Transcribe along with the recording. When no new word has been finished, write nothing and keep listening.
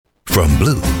From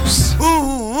blues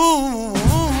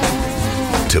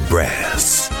to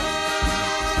brass,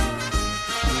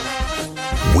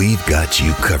 we've got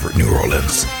you covered, New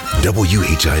Orleans.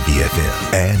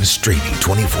 WHIV-FM and streaming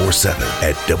 24/7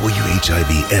 at WHIVFM.org.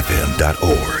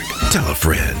 Tell a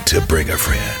friend to bring a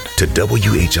friend to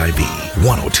WHIV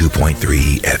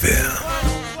 102.3 FM.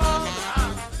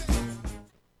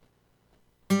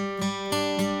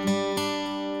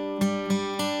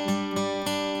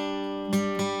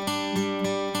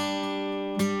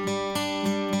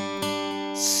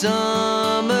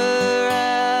 Summer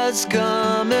has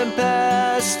come and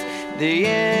passed. The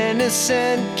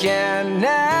innocent can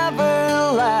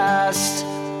never last.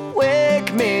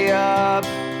 Wake me up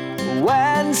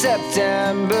when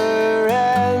September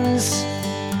ends.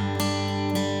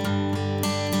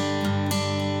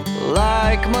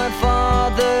 Like my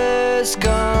father's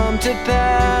come to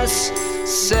pass,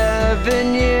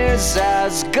 7 years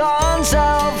has gone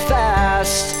so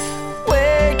fast.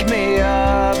 Wake me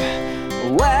up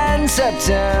when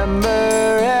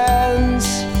September ends.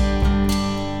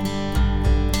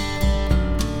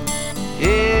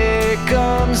 Here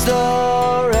comes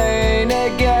the rain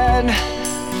again,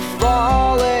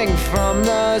 falling from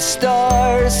the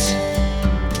stars,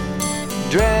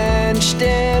 drenched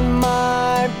in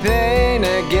my pain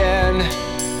again,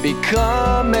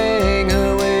 becoming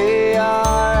who we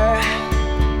are.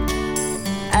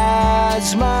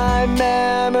 As my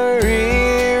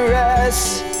memory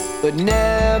rests, but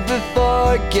never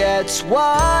forgets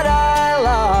what I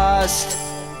lost.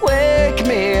 Wake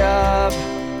me up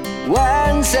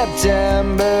when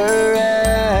September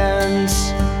ends.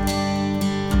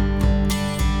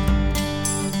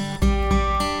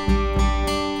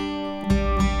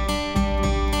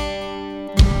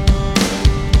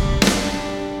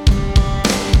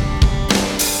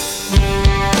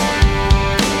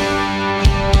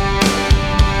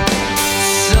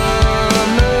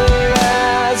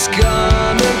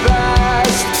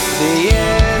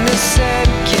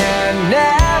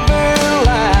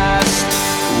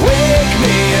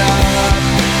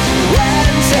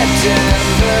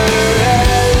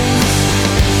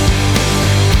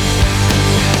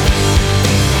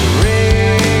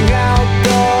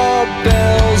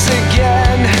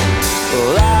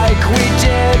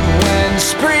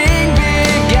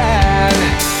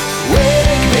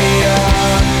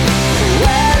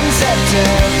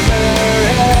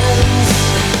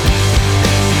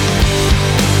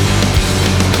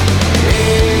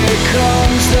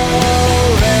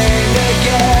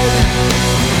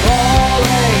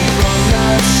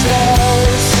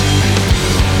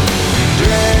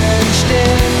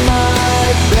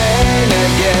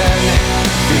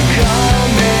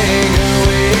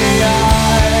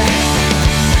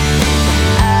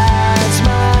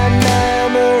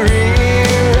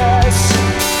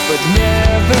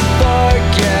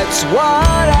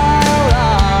 What I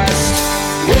lost.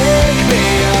 Wake me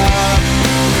up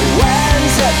when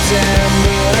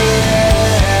September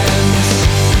ends.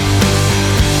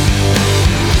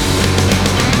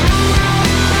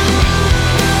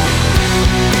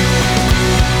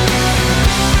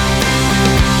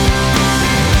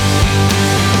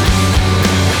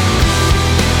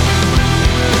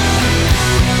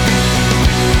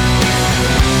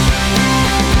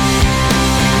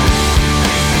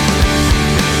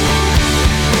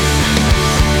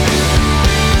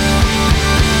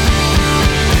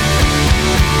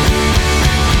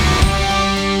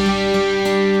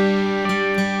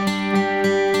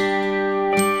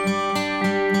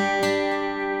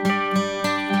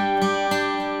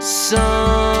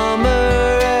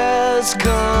 Summer has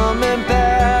come and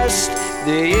passed.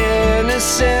 The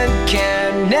innocent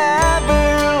can never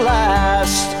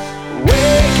last.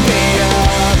 Wake me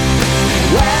up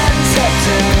when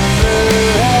September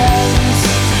ends.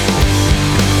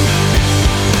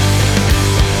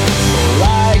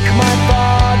 Like my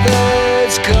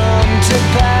father's come to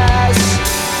pass,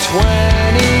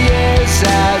 20 years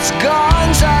has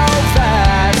gone so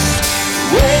fast.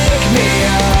 Wake me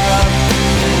up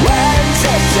when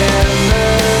September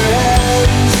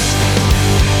ends.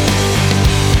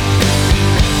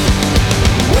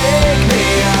 Wake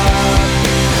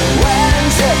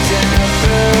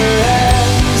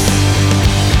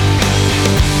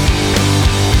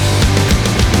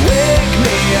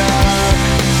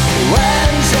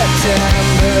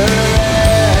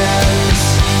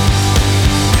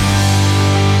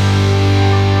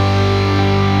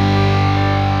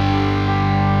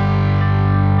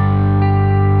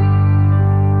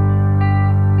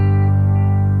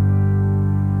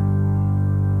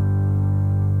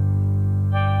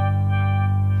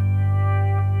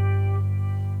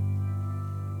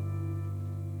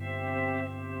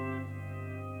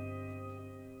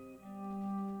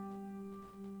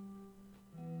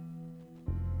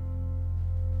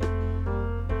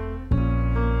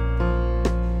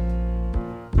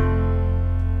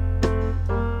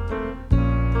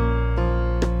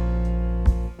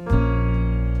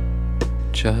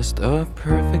Just a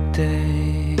perfect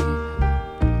day.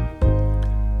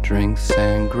 Drink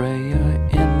sangria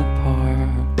in the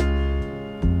park.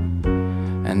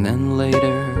 And then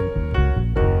later,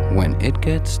 when it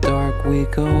gets dark, we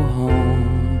go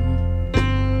home.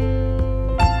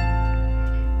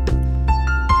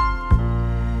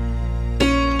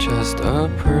 Just a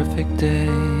perfect day.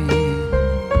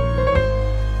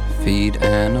 Feed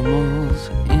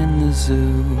animals in the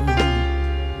zoo.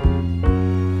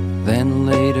 Then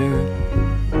later,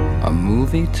 a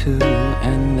movie too,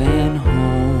 and then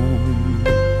home.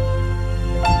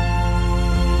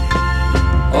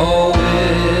 Oh,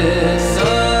 it's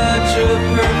such a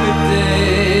perfect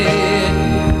day.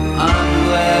 I'm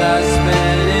glad I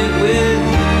spent it with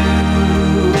you.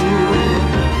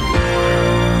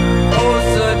 Oh,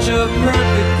 such a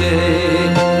perfect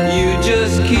day. You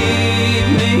just keep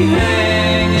me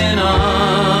hanging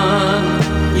on.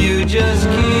 You just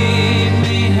keep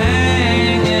me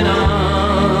hanging on.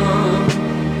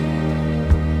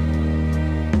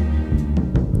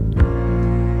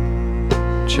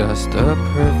 Just a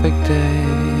perfect day.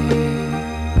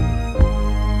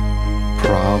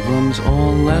 Problems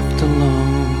all left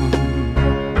alone.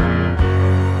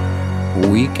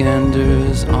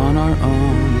 Weekenders on our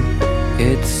own.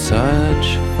 It's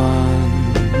such fun.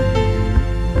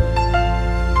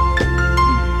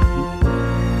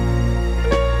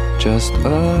 Just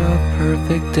a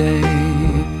perfect day.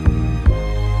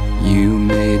 You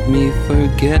made me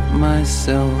forget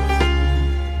myself.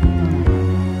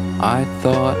 I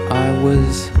thought I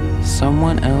was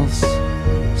someone else,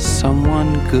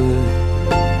 someone good.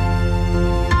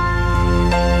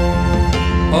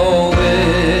 Oh,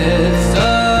 it's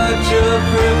such a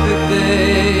perfect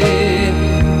day.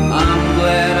 I'm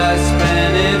glad I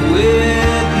spent it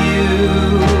with you.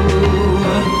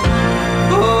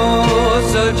 Oh,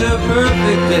 such a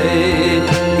perfect day.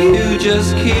 You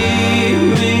just keep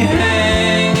me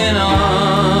hanging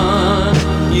on.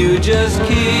 You just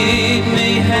keep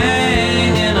me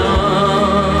hanging on.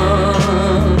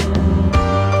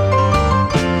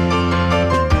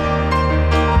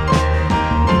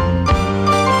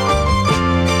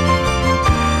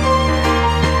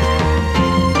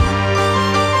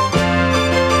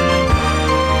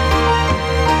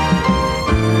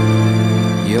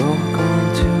 You're going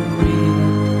to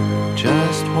reap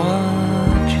just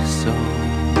what you sow.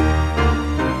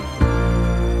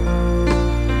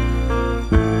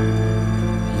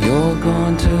 You're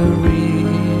going to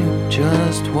reap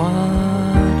just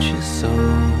what you sow.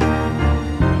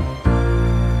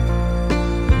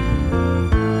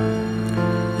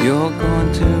 You're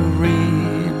going to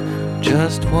reap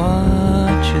just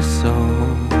what you sow.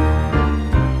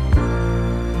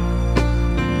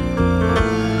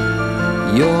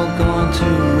 You're going to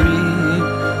reap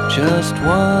just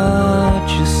what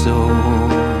you sow.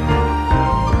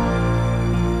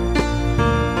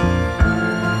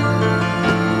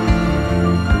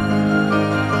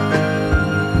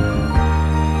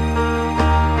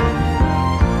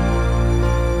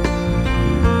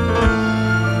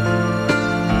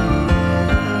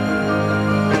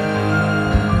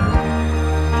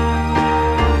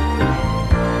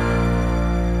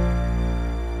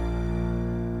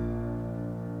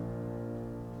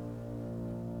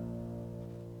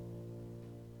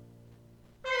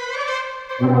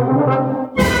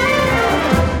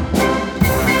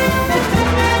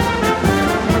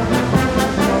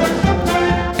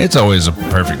 It's always a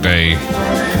perfect day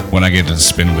when I get to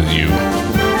spend with you.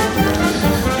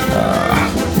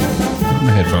 Where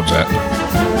my headphones at?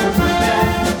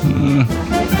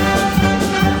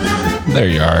 There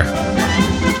you are.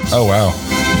 Oh, wow.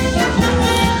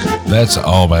 That's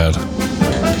all bad.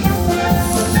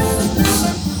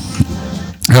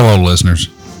 Hello, listeners.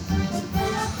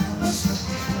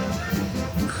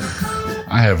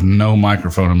 I have no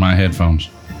microphone in my headphones.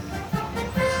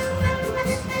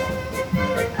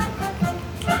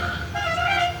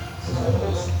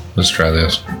 Let's try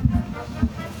this.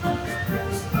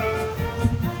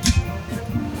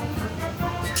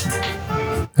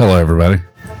 Hello, everybody.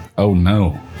 Oh,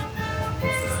 no.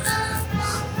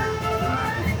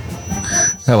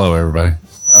 Hello, everybody.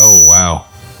 Oh, wow.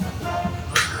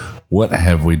 What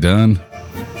have we done?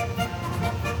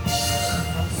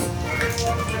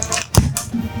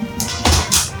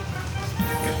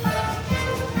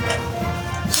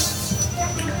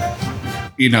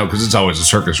 You know, because it's always a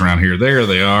circus around here. There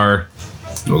they are.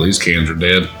 Well, these cans are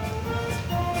dead.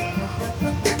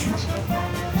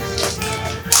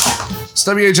 It's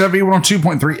WHIV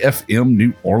 102.3 FM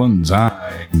New Orleans.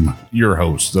 I'm your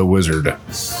host, The Wizard.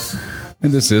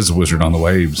 And this is Wizard on the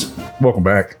Waves. Welcome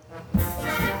back.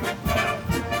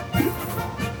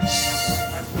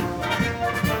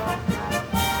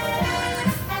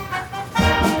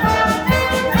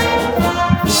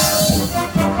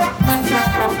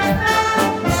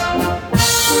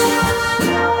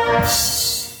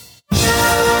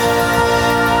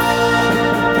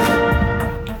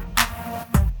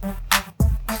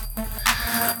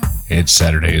 It's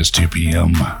Saturday, it's 2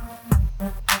 p.m.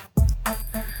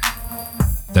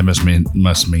 That must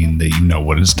mean that you know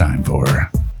what it's time for.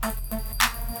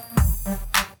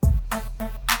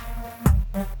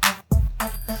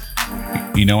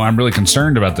 You know, I'm really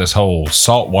concerned about this whole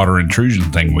saltwater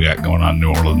intrusion thing we got going on in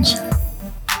New Orleans.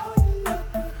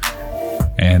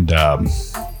 And I'm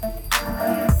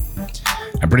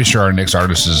pretty sure our next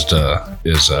artist is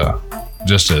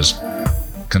just as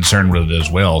concerned with it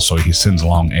as well. So he sends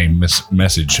along a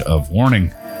message of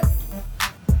warning.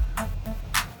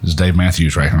 This is Dave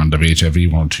Matthews right here on WHIV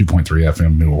 102.3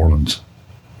 FM New Orleans.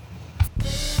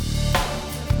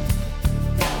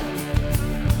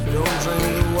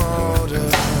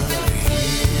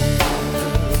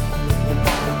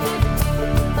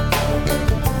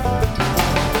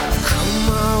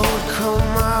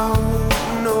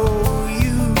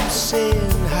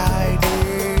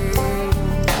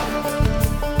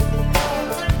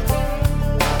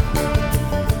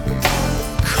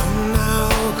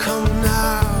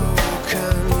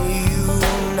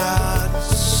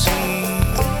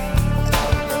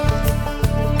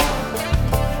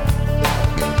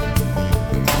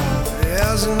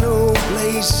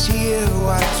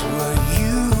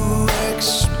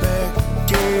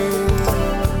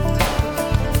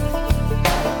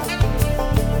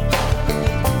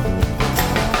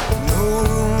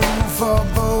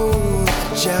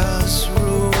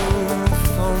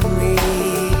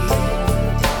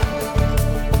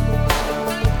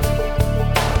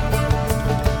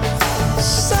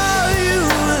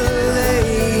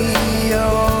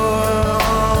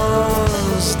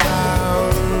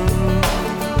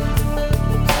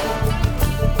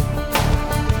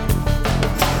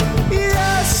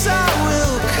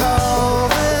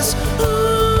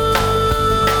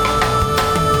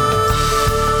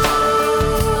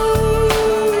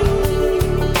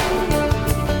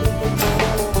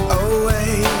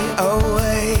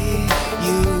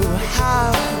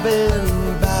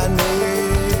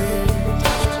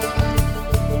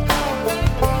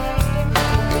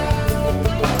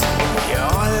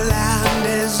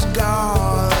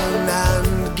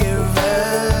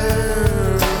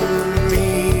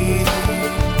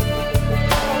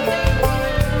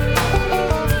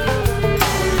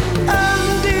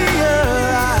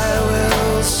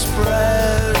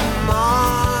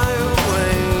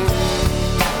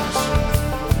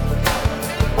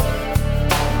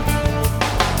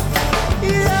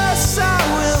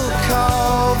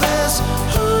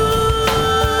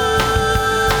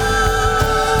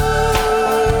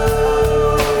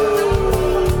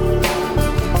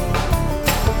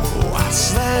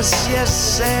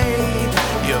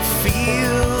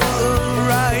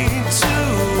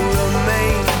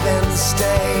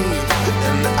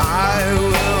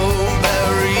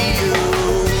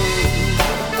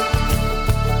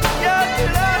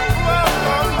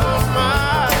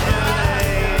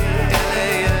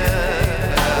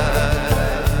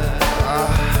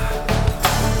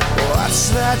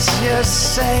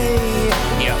 Just say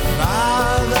your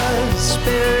father's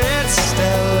spirit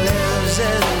still lives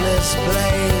in this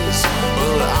place.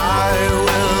 Well, I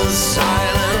will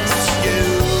silence you.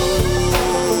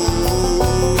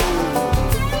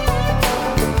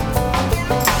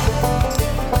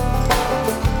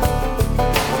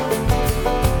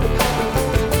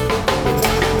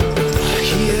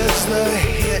 Here's the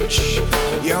hitch,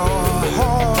 your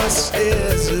horse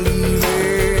is leaving.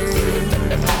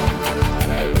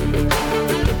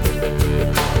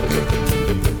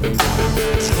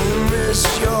 Don't miss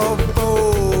your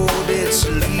boat, it's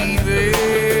leaving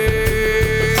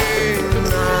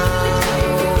now.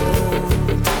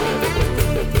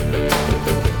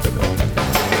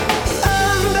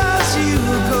 And as you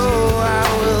go, I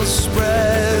will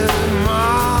spread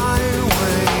my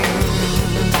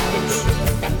wings.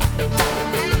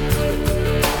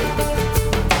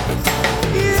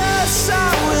 Yes, I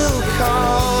will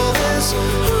call this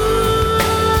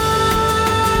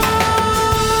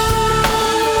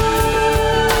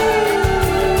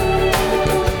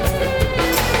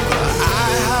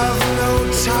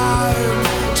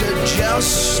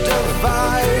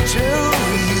justify to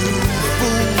you,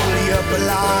 fool, you're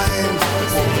blind.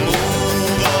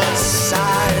 Move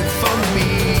aside from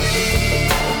me.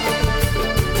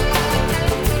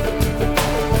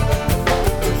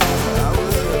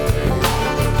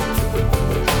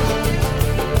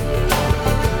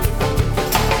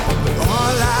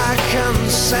 All I can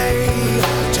say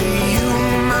to you,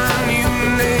 my new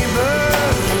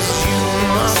neighbors, you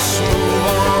must move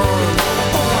on,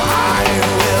 or I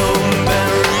will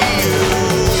bury you.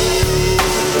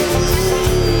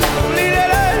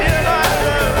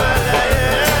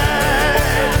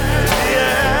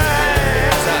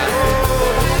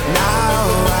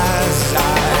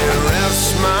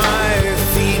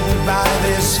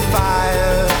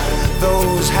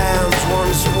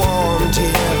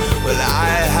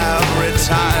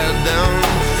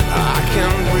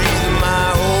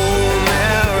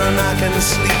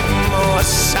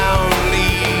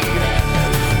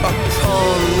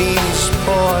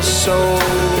 our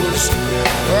souls.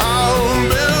 I'll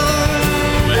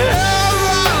build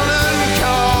heaven and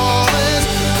call it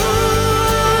home.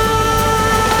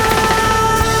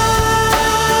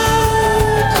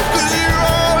 'Cause you're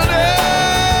all dead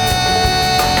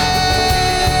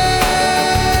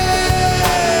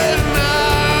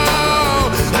now.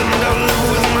 And I live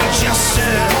with my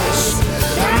justice,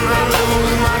 and I live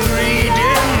with my greed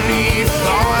and need.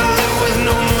 Oh, I live with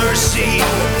no mercy,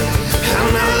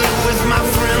 and I live with my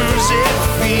frenzy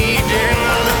feeding.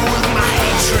 I live with my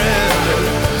hatred,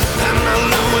 and I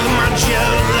live with my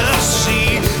jealousy.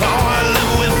 Oh, I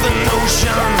live with the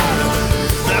notion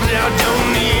that I don't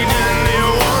need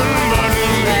anyone but me.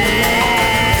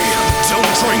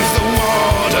 Don't drink the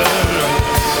water,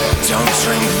 don't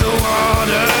drink the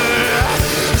water.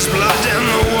 There's blood in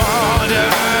the water.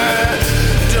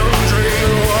 Don't drink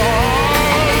the water.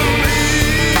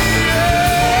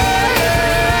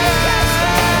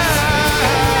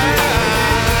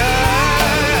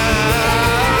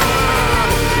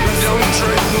 Don't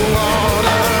drink the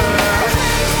water.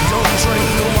 Don't drink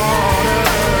the water.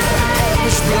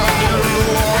 There's blood in the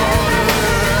water.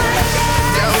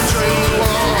 Don't drink the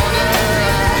water.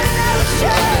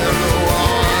 Blood in the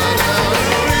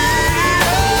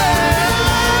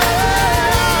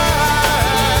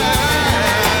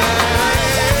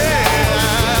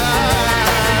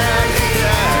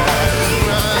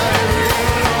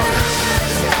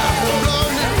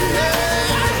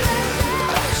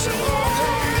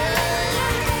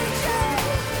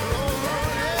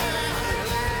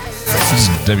This is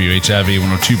WHIV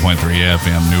 102.3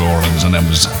 FM, New Orleans, and that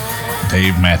was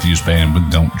Dave Matthews Band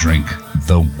with Don't Drink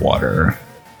the Water.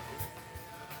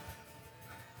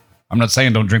 I'm not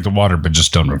saying don't drink the water, but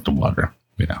just don't drink the water.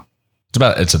 You know,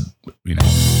 it's a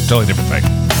totally different thing.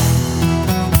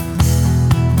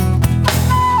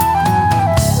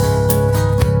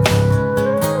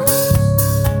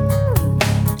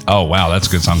 Oh, wow, that's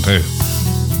a good song, too.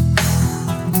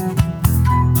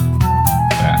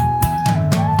 Yeah.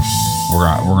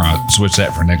 We're gonna switch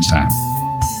that for next time.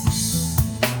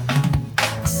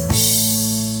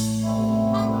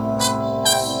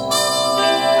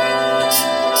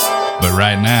 But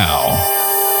right now,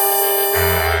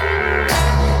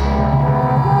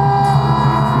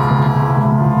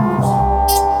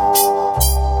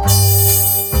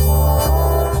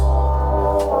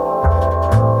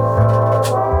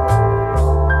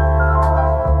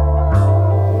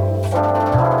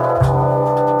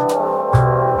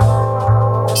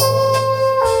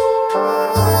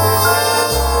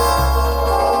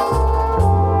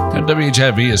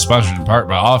 WHIV is sponsored in part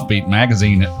by Offbeat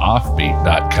Magazine at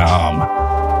offbeat.com.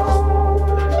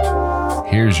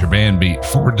 Here's your band beat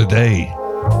for today,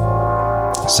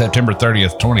 September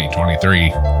 30th,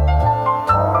 2023.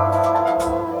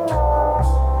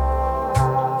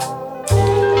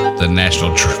 The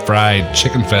National Fried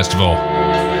Chicken Festival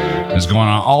is going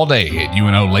on all day at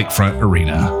UNO Lakefront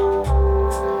Arena.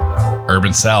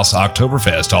 Urban South's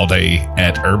Oktoberfest all day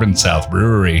at Urban South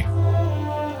Brewery.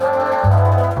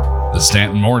 The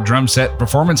Stanton Moore Drum Set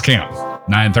Performance Camp,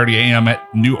 9:30 a.m. at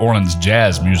New Orleans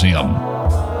Jazz Museum.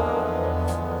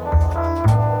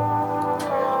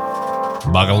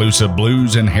 Bogalusa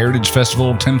Blues and Heritage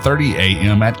Festival, 10:30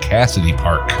 a.m. at Cassidy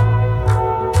Park.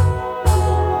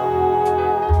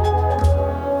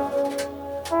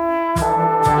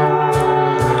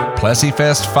 Plessy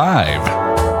Fest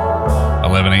 5,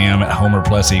 11 a.m. at Homer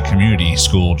Plessy Community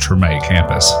School Tremay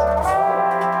campus.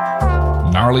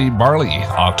 Gnarly Barley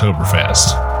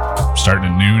Oktoberfest, starting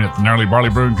at noon at the Gnarly Barley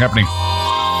Brewing Company.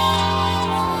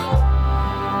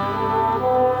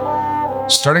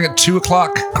 Starting at 2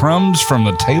 o'clock, Crumbs from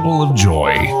the Table of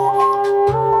Joy.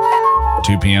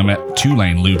 2 p.m. at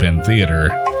Tulane Lupin Theater.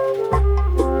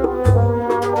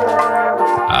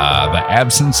 The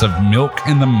Absence of Milk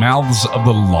in the Mouths of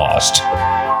the Lost.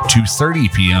 2:30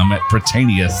 p.m. at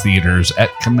Britannia Theaters at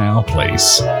Canal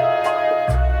Place.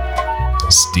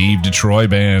 Steve Detroit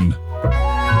Band.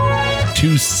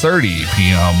 2:30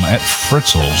 p.m. at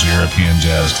Fritzl's European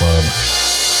Jazz Club.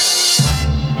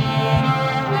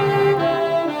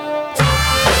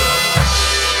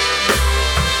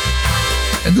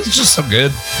 And this is just so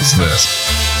good. Listen to this.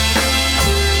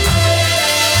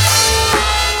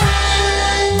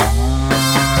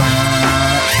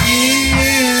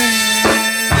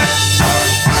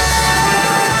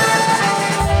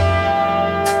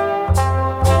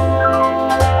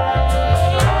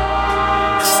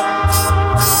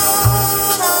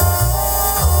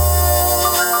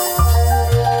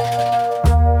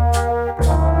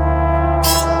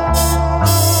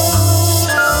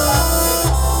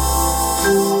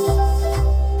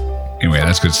 Anyway,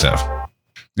 that's good stuff.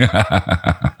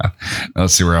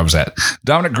 Let's see where I was at.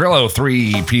 Dominic Grillo,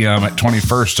 3 p.m. at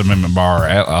 21st Amendment Bar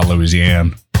at La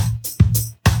Louisiane.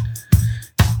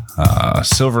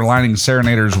 Silver Lining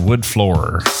Serenaders Wood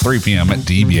Floor, 3 p.m. at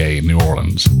DBA in New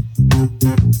Orleans.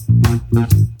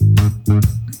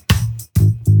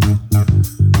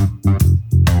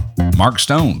 Mark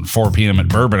Stone, 4 p.m. at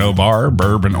Bourbon O Bar,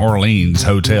 Bourbon Orleans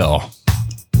Hotel.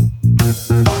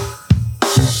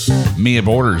 Mia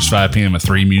Borders, 5 p.m. at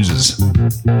Three Muses.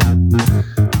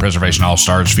 Preservation All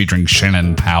Stars featuring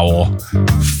Shannon Powell,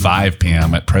 5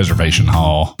 p.m. at Preservation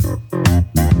Hall.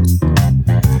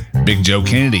 Big Joe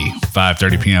Kennedy,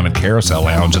 5:30 p.m. at Carousel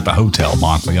Lounge at the Hotel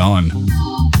Montleon.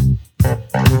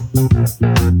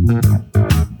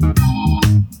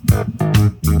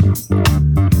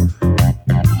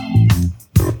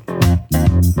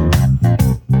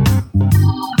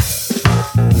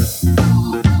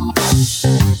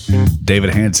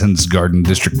 David Hansen's Garden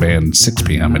District Band, 6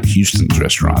 p.m. at Houston's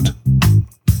Restaurant.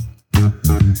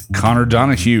 Connor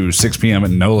Donahue, 6 p.m.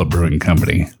 at NOLA Brewing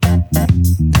Company.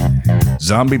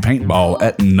 Zombie Paintball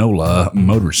at NOLA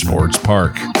Motorsports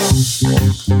Park.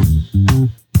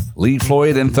 Lee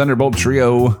Floyd and Thunderbolt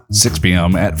Trio, 6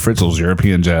 p.m. at Fritzl's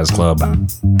European Jazz Club.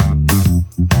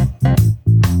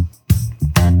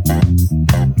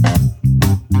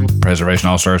 Preservation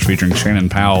All-Stars featuring Shannon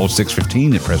Powell,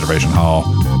 6:15 at Preservation Hall.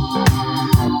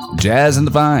 Jazz and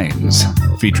the Vines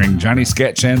featuring Johnny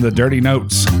Sketch and the Dirty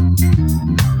Notes,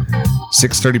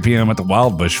 6:30 p.m. at the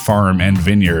Wildbush Farm and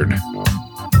Vineyard.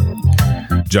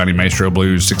 Johnny Maestro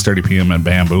Blues, 6:30 p.m. at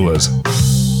Bamboula's.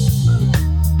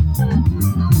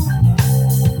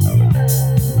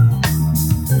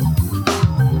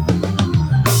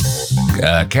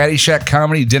 Caddyshack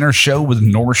Comedy Dinner Show with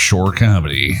North Shore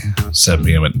Comedy, 7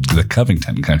 p.m. at the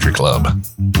Covington Country Club.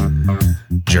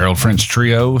 Gerald French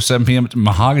Trio, 7 p.m. at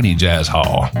Mahogany Jazz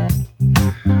Hall.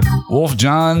 Wolf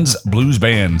John's Blues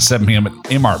Band, 7 p.m. at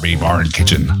MRB Bar and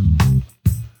Kitchen.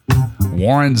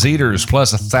 Warren Zeters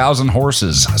plus 1,000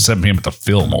 Horses, 7 p.m. at the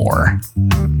Fillmore.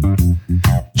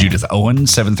 Judith Owen,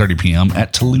 7:30 p.m.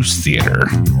 at Toulouse Theater.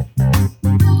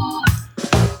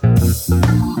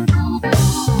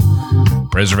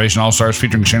 Preservation All-Stars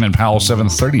featuring Shannon Powell,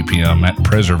 7:30 p.m. at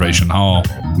Preservation Hall.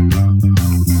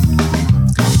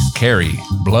 Carrie,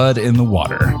 Blood in the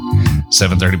Water,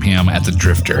 7:30 p.m. at the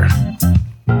Drifter.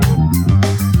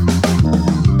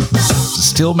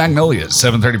 Still Magnolias,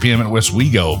 7:30 p.m. at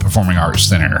Westwego Performing Arts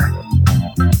Center.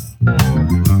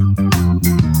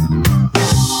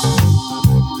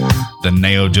 The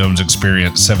Neo Jones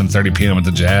Experience, 7:30 p.m. at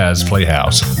the Jazz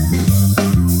Playhouse.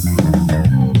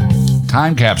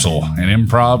 Time Capsule, an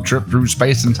improv trip through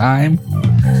space and time,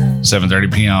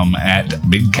 7:30 p.m. at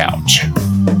Big Couch.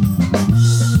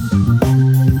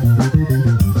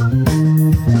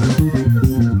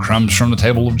 Crumbs from the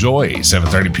Table of Joy,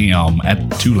 7:30 p.m. at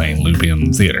Tulane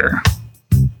Lupin Theater.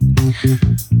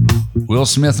 Will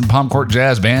Smith and Palm Court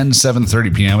Jazz Band,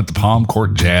 7:30 p.m. at the Palm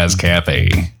Court Jazz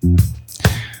Cafe.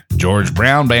 George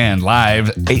Brown Band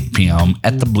live, 8 p.m.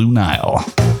 at the Blue Nile.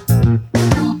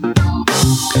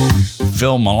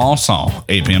 Phil Melanson,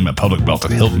 8 p.m. at Public Belt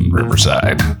at Hilton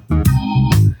Riverside.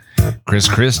 Chris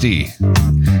Christie,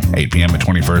 8 p.m. at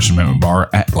 21st Amendment Bar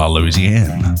at La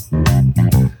Louisiane.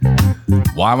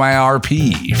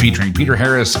 YYRP, featuring Peter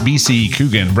Harris, BC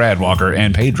Coogan, Brad Walker,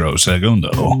 and Pedro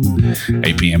Segundo,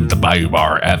 8 p.m. at the Bayou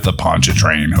Bar at the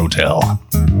Pontchartrain Hotel.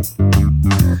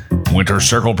 Winter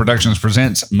Circle Productions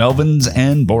presents Melvins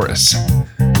and Boris,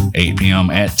 8 p.m.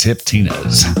 at Tip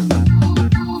Tina's.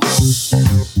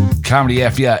 Comedy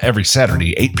F Yeah every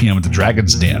Saturday, 8 p.m. at the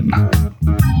Dragon's Den.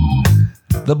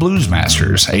 The Blues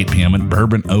Masters, 8 p.m. at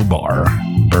Bourbon O Bar,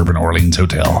 Bourbon Orleans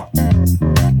Hotel.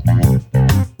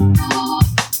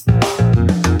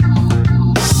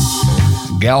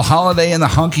 Gal Holiday and the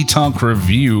Honky Tonk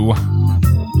Review,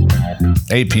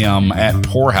 8 p.m. at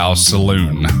Poorhouse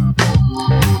Saloon.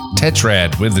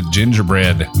 Tetrad with the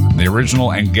Gingerbread, the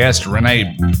original and guest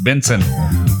Renee Benson,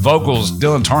 vocals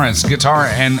Dylan Torrance, guitar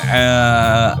and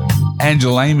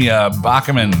Angelamia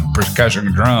Bachman, percussion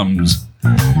and drums.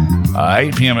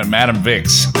 8 p.m. at Madam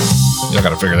Vic's. Y'all got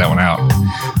to figure that one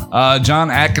out. John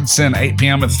Atkinson, 8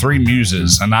 p.m. at Three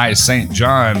Muses. Anais St.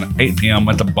 John, 8 p.m.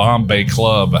 at the Bombay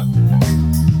Club.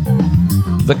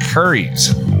 The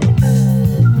Currys,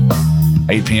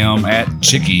 8 p.m. at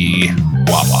Chicky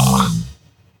Wawa.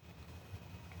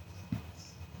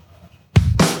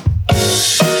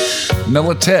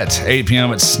 Militet, 8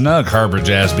 p.m. at Snug Harbor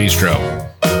Jazz Bistro.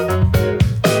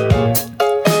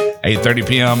 8:30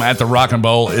 p.m. at the Rock and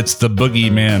Bowl, it's the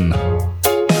Boogie Men.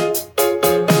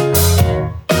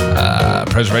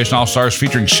 Preservation All-Stars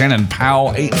featuring Shannon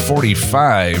Powell,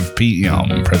 8:45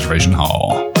 p.m. Preservation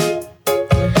Hall.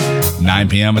 9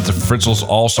 p.m. at the Fritzels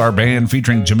All-Star Band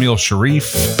featuring Jamil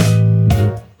Sharif.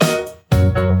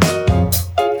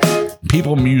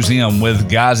 People Museum with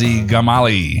Ghazi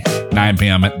Gamali, 9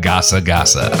 p.m. at Gasa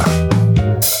Gasa.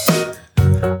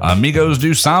 Amigos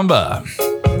do Samba,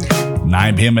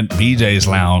 9 p.m. at BJ's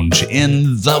Lounge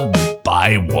in the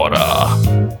Bywater.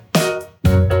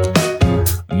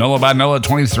 NOLA by NOLA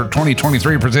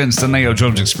 2023 presents the Neo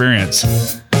Jones Experience,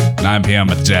 9 p.m.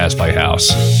 at the Jazz Playhouse.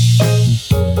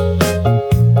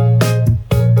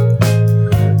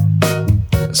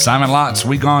 Simon Lott's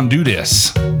We Gon' Do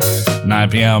This, 9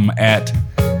 p.m. at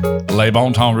Le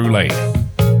Bon Temps Roulette.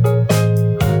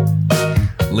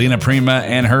 Lena Prima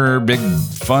and her Big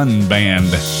Fun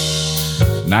Band,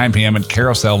 9 p.m. at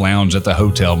Carousel Lounge at the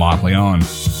Hotel Montleon.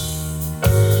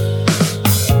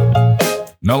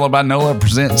 NOLA by NOLA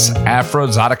presents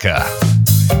Afrozotica,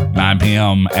 9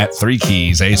 p.m. at Three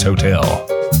Keys Ace Hotel.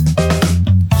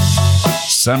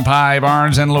 Sunpie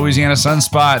Barnes and Louisiana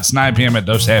Sunspots, 9 p.m. at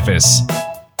Dos Jefes.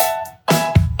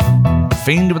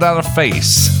 Fiend Without a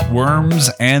Face, Worms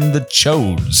and the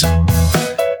Chodes,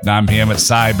 9 p.m. at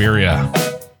Siberia.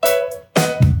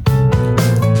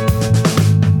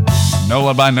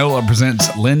 NOLA by NOLA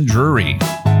presents Lynn Drury,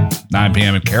 9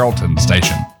 p.m. at Carrollton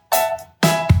Station.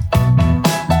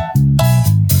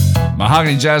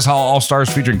 Mahogany Jazz Hall All-Stars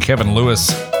featuring Kevin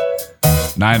Lewis,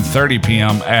 9:30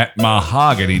 p.m. at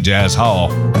Mahogany Jazz Hall.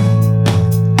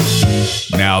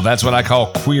 Now, that's what I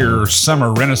call queer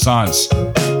summer renaissance,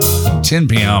 10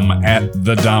 p.m. at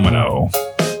The Domino.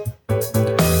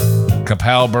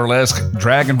 Kapow Burlesque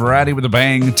Dragon Variety with a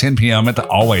Bang, 10 p.m. at the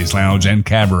Always Lounge and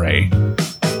Cabaret.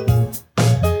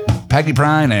 Peggy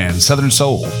Prine and Southern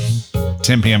Soul,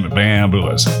 10 p.m. at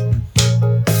Bambulas.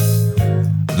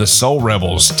 The Soul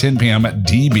Rebels, 10 p.m. at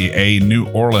DBA New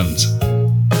Orleans.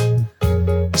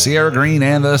 Sierra Green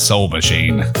and the Soul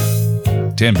Machine,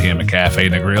 10 p.m. at Cafe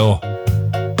and the Grill.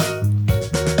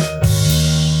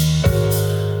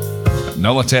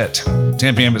 Nola Tet,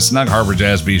 10 p.m. at Snug Harbor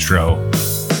Jazz Bistro.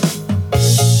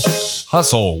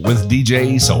 Hustle with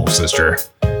DJ Soul Sister,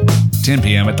 10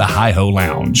 p.m. at the Hi-Ho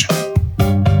Lounge.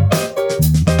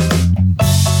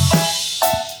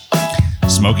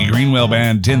 Smokey Greenwell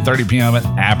Band, 10:30 p.m. at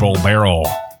Apple Barrel.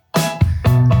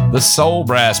 The Soul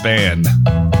Brass Band.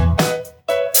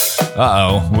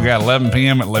 We got 11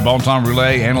 p.m. at Le Bon Temps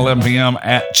Roulette and 11 p.m.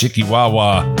 at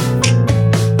Chikiwawa.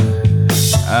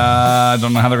 I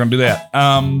don't know how they're going to do that.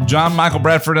 John Michael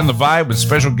Bradford and the Vibe with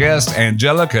special guest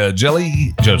Angelica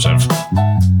Jelly Joseph.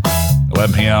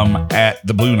 11 p.m. at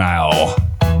the Blue Nile.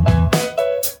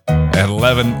 At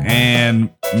 11, and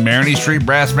Maroney Street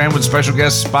Brass Band with special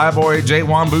guest Spyboy J.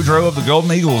 Juan Boudreaux of the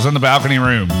Golden Eagles in the Balcony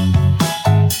Room.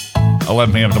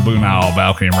 11 p.m. at the Blue Nile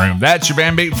Balcony Room. That's your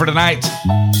band beat for tonight.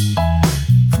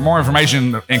 For more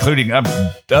information, including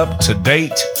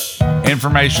up-to-date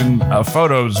information,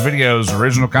 photos, videos,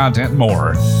 original content, and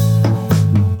more,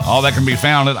 all that can be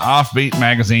found at Offbeat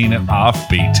Magazine at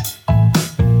offbeat.com.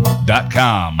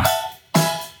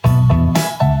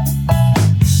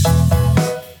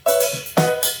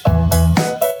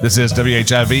 This is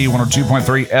WHIV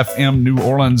 102.3 FM New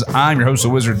Orleans. I'm your host, The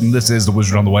Wizard, and this is The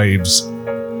Wizard on the Waves.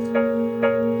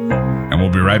 And we'll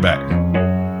be right back.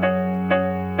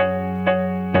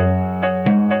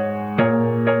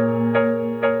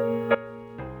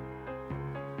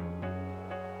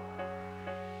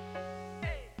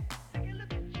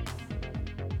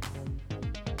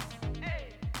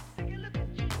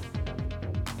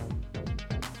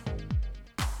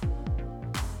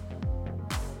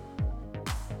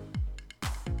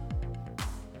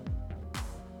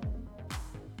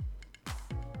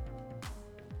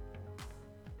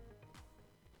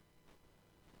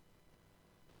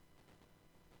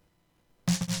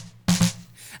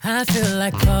 I feel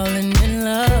like falling in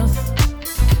love.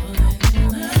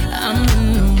 I'm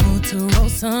in the mood to roll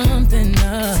something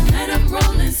up. Tonight I'm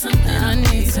rolling something. I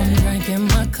need some drink in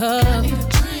my cup.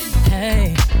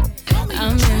 Hey,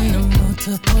 I'm in the mood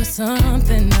to pour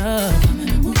something up.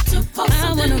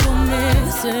 I wanna go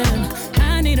missing.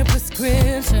 I need a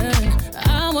prescription.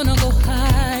 I wanna go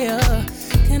higher.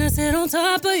 Can I sit on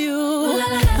top of you?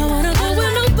 I wanna go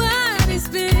where nobody's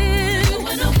been.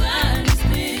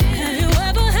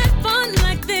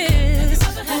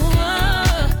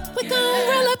 We gon'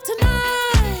 roll up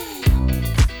tonight.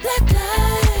 Black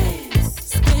lights,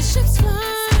 spaceships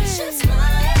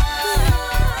fly.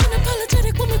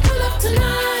 Unapologetic when we pull up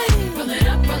tonight. Roll it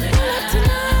up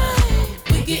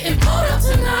tonight. We getting pulled up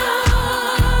tonight.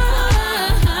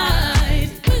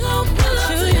 We gon' pull up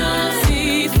tonight. You'll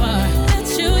see far. Bet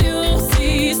you'll see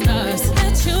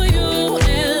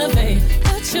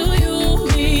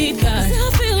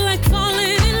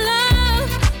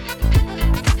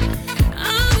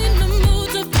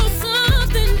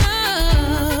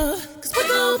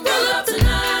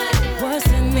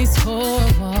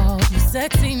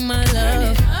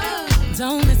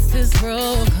this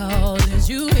roll call. Did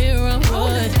you hear a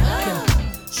word?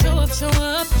 Show up, show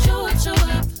up, show up, show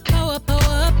up. Pull up, pull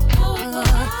up, pull up.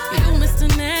 You Mr.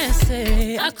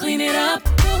 Nasty, I clean it up.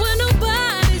 Go where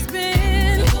nobody's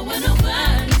been. Go where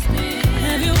nobody's been.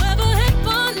 Have you ever had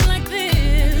fun like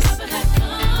this? Ever had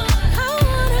fun? I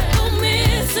wanna go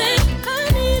missing. I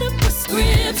need a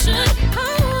prescription. I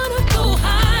wanna go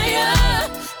higher.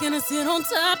 Gonna sit on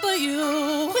top of you.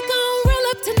 We gon' roll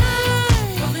up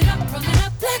tonight. Roll it up,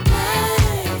 black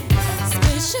lights.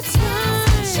 Spaceships fly.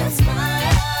 Spaceships fly.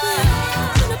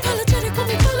 Unapologetic when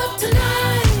we pull up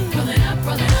tonight. Roll it up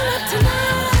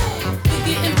tonight. We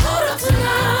getting pulled up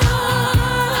tonight.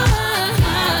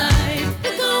 We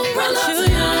gon' roll up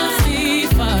tonight. You'll see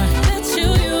fire. Let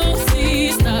you'll see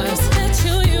stars. Let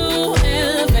you'll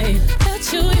elevate. Let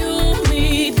you'll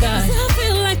meet God. I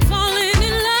feel like falling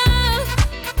in love.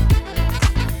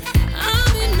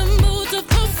 I'm in the mood to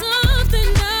pull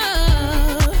something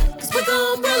up. 'Cause we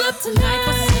gon' roll up tonight.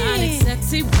 Hypersonic,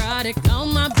 sexy, erotic on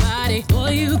my body.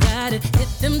 Boy, you got it. Hit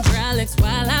them hydraulics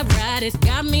while I ride it.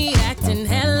 Got me acting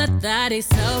hella thotty.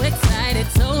 So excited,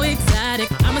 so exotic.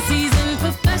 I'm a seasoned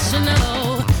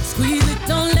professional. Squeeze it,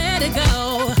 don't let it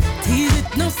go. Tease it,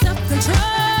 no self-control.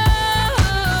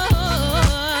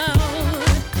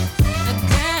 I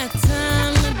got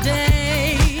time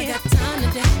today. I got time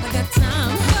today. I got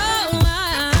time. Oh,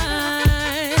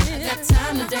 I got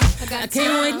time today. I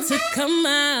can't wait to come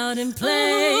out and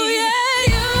play. Ooh,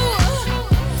 yeah, you.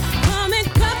 Come and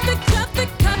cup it,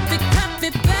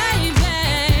 baby.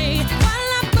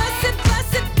 While I bust it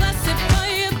for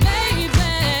you, baby.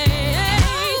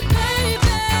 Oh,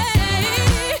 baby.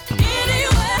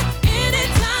 Anywhere,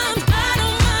 anytime, I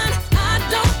don't mind.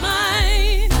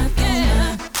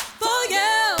 Yeah, for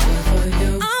you.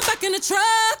 I'm back in the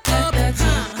truck.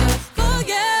 For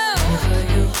you.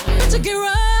 But you get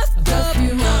rough. For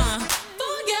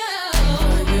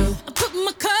you. I put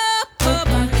my cup up.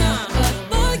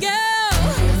 For you.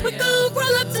 We gon'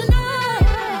 roll up tonight.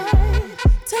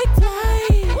 Take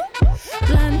flight.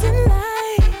 Blinding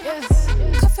light.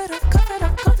 Cuff it up.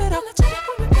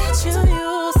 Bet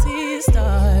you'll see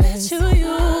stars. Bet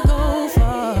you'll go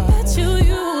far. Bet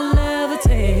you'll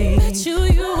levitate. Bet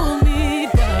you'll meet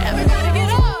God. Everybody get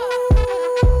up.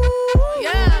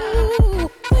 Yeah.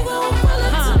 We gon' roll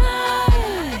up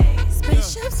tonight.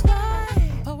 Spaceships fly.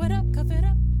 Pull it up, cuff it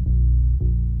up.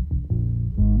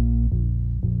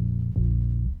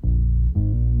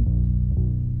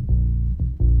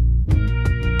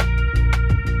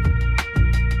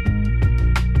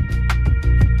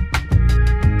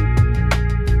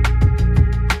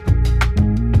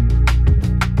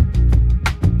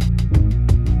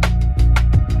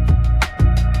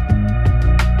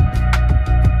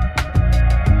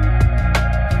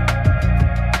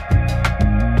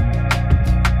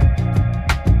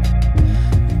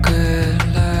 Good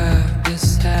love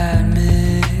beside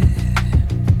me,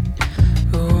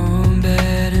 a warm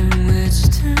bed in which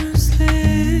to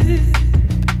sleep.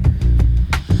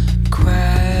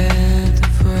 Quiet the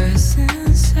voice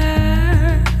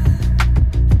inside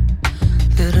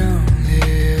that only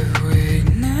if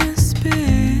weakness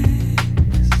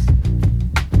speaks.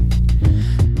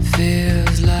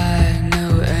 Feels like no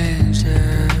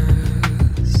angels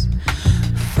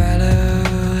follow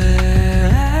where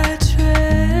I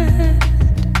tread.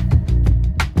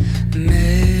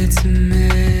 Made to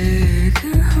make a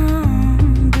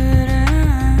home, but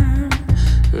I'm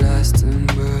lost in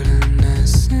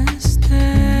wilderness instead.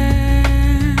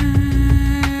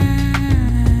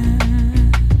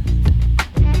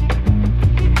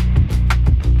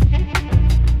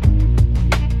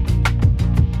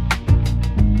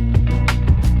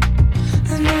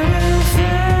 I never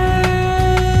find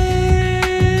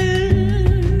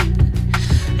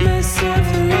myself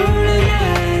alone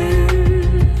again.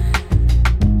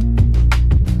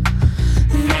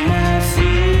 And my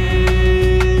fears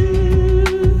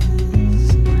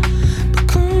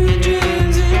become the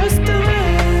dreams of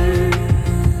yesterday.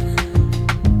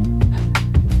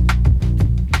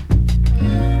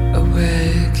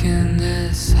 Awake in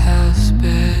this house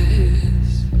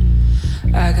space,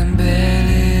 I can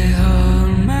barely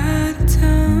hold my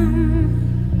tongue.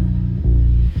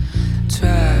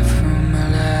 Try for my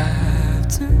life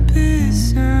to be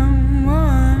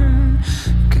someone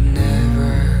who can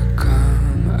never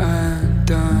come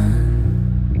undone.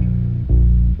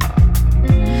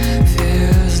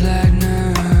 Feels like no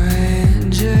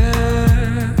angels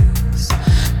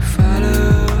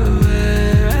follow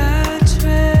where I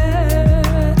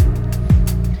tread.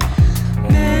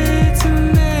 Made to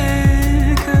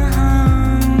make a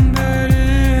home, but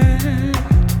it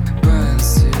runs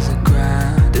to the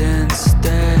ground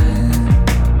instead.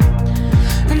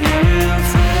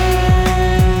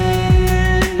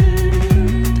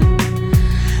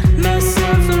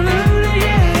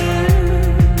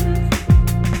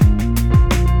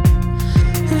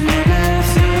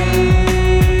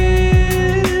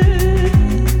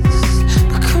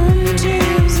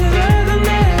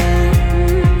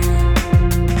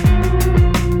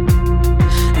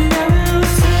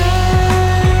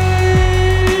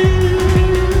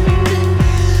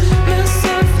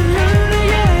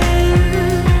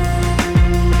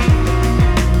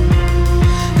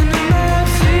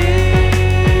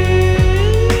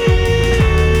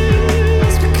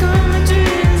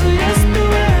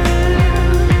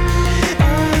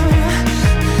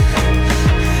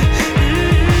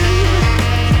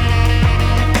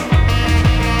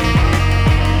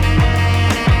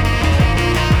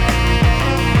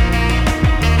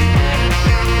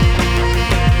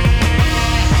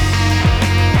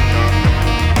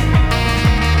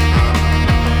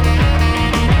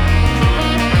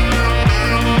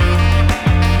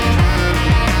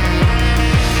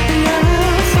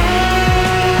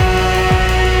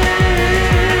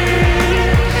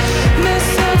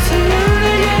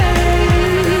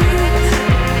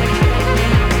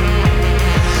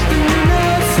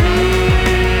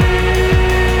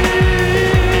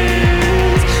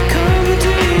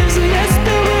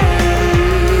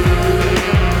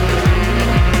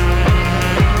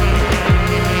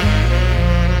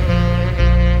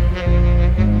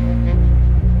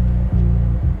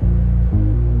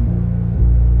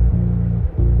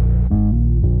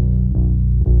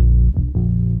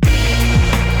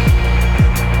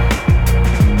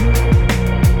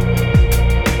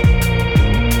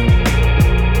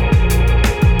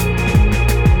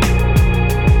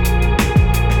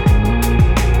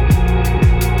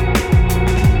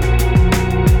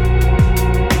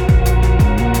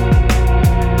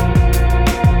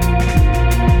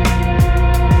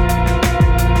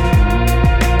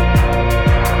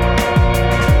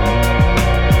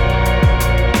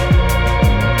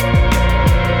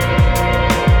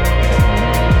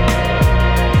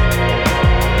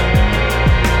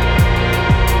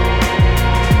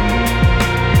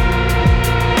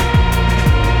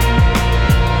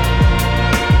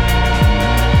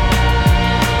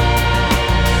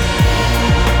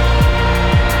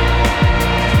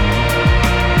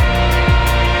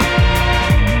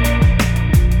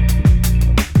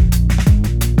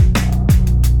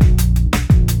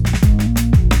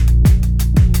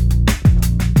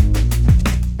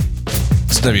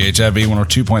 WHIV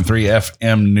 102.3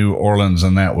 FM New Orleans,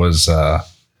 and that was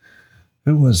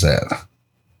who was that?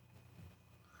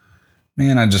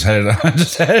 Man, I just had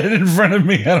it in front of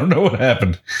me. I don't know what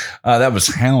happened. That was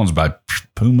Hounds by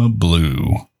Puma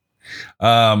Blue.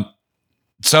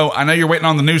 So I know you're waiting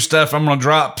on the new stuff I'm going to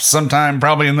drop sometime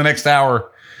probably in the next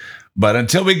hour. But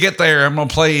until we get there, I'm going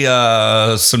to play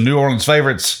some New Orleans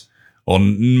favorites. Well,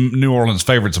 New Orleans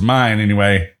favorites of mine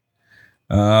anyway.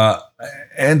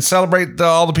 And celebrate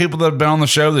all the people that have been on the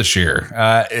show this year.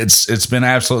 It's been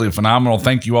absolutely phenomenal.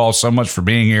 Thank you all so much for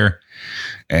being here.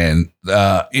 And,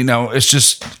 it's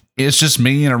just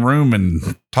me in a room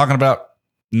and talking about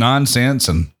nonsense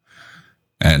and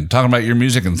talking about your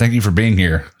music. And thank you for being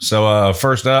here. So,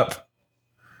 first up,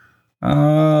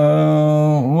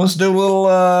 let's do a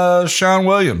little Sean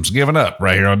Williams, Giving Up,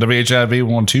 right here on WHIV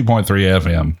 102.3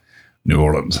 FM, New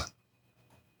Orleans.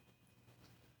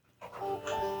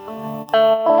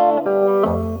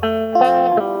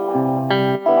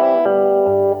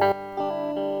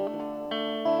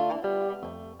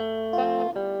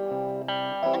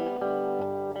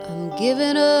 I'm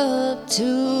giving up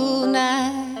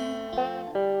tonight.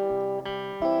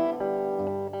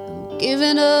 I'm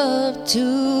giving up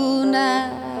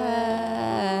tonight.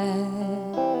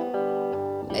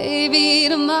 Maybe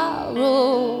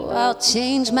tomorrow I'll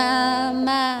change my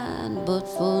mind, but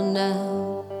for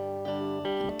now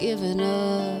I'm giving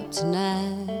up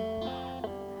tonight.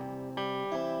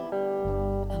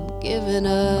 I'm giving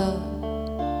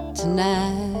up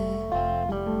tonight.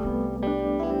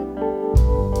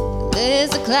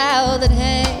 There's a cloud that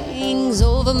hangs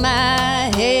over my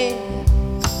head.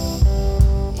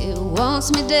 It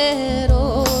wants me dead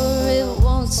or it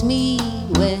wants me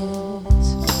wet.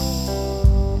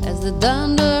 As the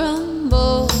thunder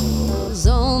rumbles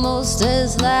almost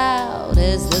as loud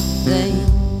as the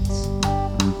things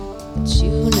that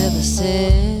you never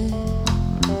said.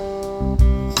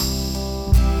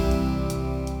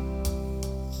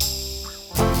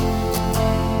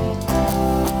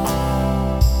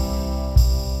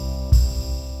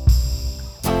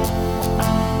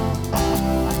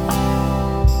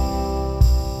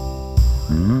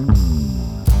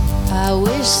 I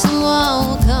wish someone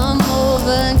would come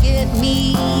over and get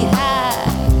me high,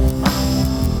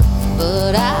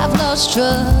 but I've lost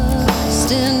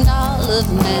trust in all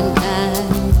of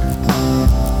mankind.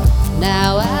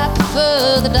 Now I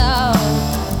prefer the dark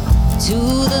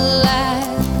to the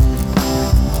light,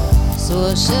 so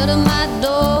I shut up my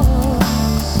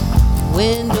doors,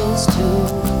 windows too,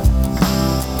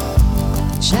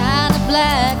 trying to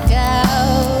black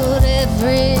out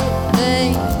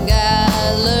everything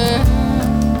I learned.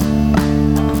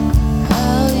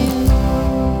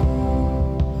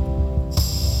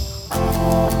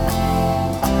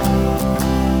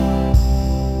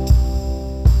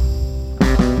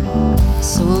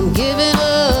 So I'm giving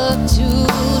up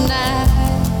tonight.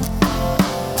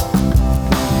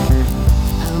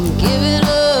 I'm giving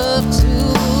up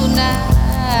tonight.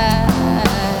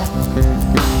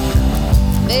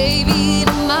 Maybe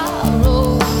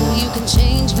tomorrow you can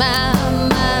change my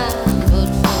mind, but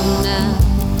for now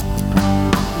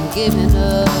I'm giving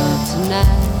up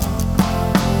tonight.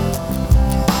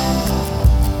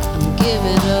 I'm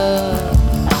giving up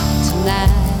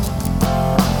tonight.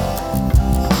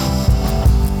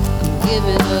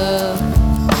 Giving up,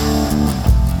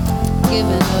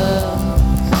 giving up,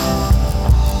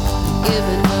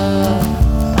 giving up,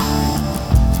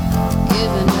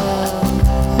 giving up.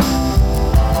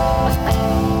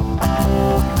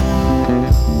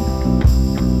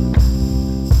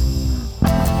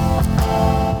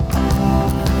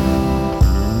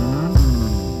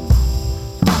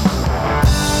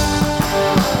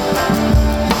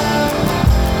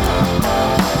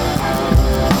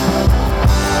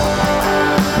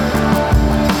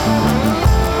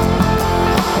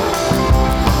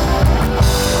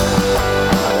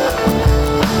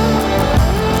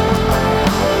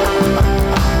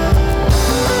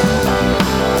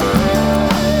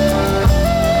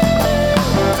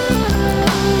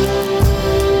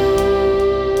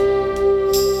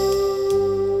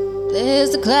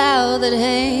 There's a cloud that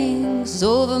hangs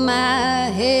over my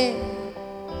head. It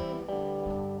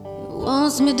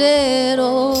wants me dead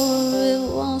or it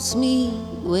wants me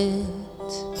wet.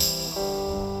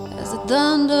 As the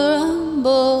thunder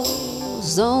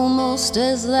rumbles almost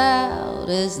as loud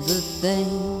as the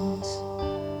things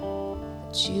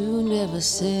that you never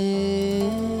said.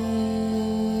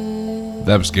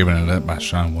 That was Giving It Up by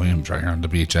Sean Williams right here on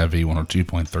WHIV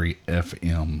 102.3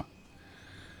 FM.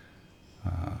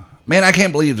 Man, I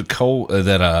can't believe the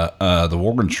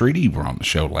Warren Treaty were on the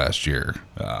show last year,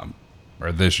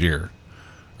 or this year,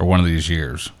 or one of these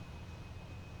years.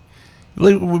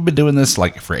 We've been doing this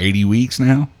like for 80 weeks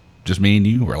now. Just me and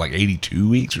you. Or like 82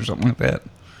 weeks or something like that.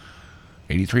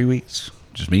 83 weeks.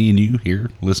 Just me and you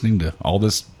here listening to all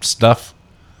this stuff.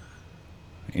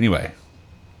 Anyway.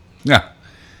 Yeah.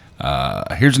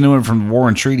 Here's a new one from War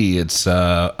and Treaty. It's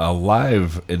a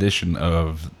live edition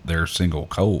of their single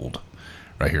Cold.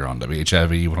 Right here on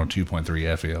WHIV 102.3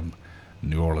 FM,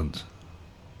 New Orleans.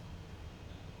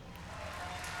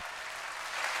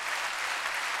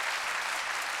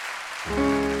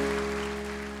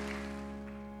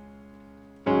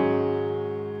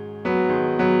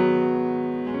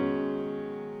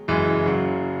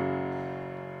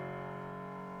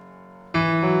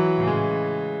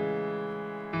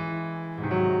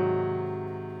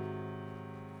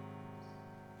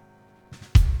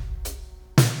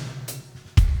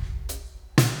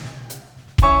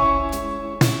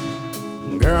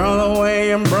 Girl, the way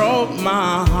you broke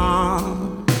my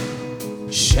heart,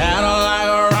 shadow like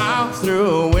a rock through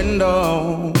a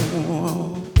window.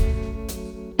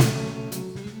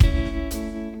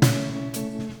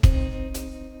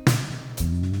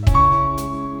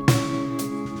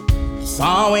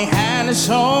 Thought we had it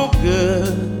so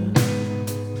good,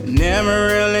 never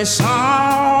really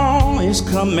saw it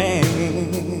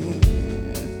coming.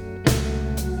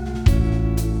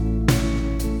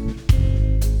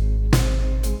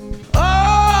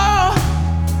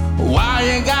 Why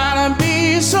you gotta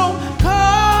be so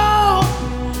cold?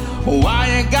 Why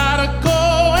you gotta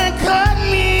go and cut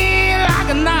me like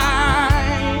a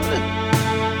knife?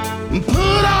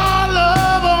 Put our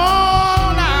love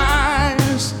on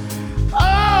ice.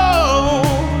 Oh,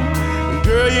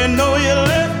 girl, you know you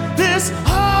left this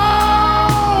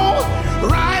hole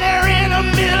right there in the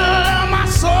middle of my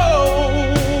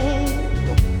soul.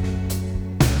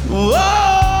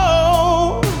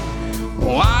 Whoa,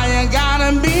 why you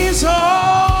gotta be so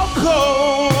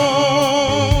cold?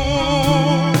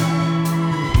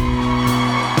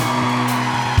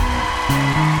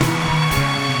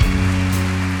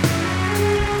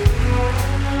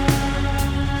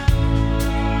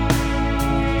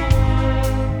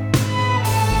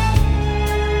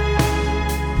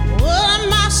 What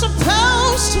am I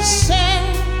supposed to say?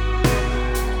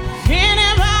 If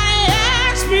anybody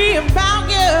asks me about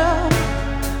you,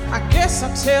 I guess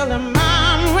I'll tell them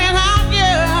I'm without you.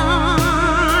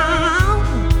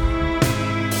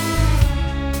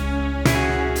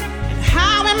 And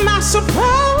how am I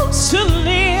supposed to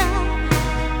live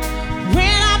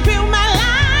when I build my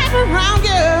life around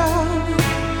you?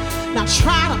 Now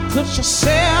try to put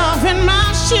yourself in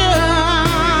my shoes.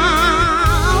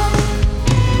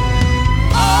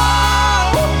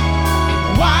 Oh,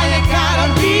 why you gotta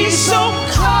be so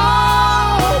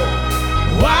cold?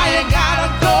 Why you gotta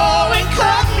go and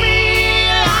cut me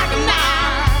like a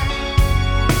knife?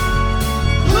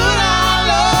 Put our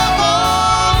love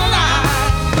on ice.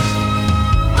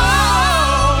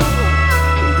 Oh,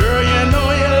 girl, you know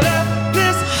you left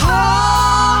this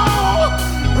hole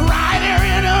right there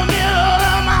in the middle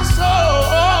of my soul.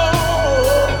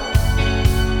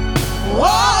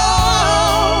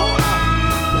 Whoa,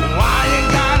 why you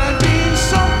gotta be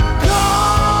so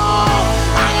cold?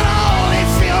 I can only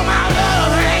feel my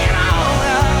love hanging on.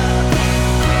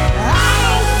 I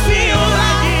don't feel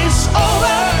like it's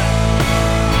over.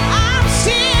 I'm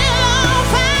still on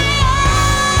fire.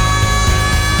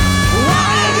 Why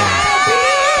you gotta be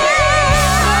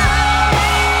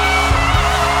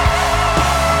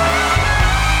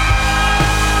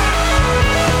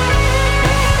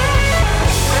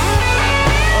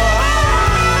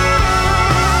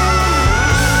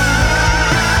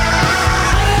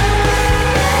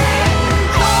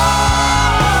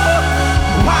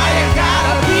Why you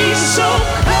gotta be so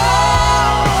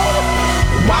cold?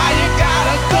 Why you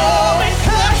gotta go and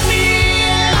cut me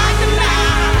like a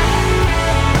knife?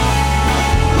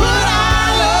 Put our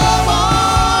love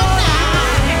on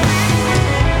ice.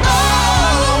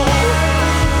 Oh,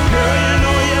 girl, you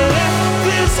know you left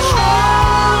this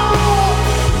hole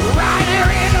right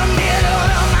there in the middle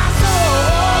of my soul.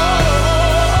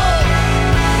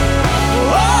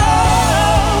 Whoa,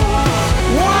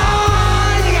 why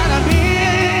you gotta be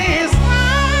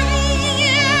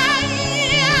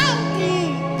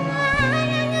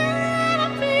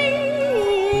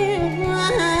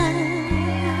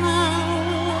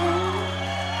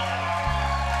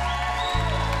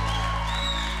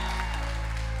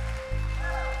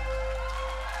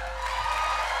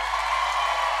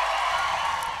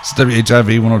It's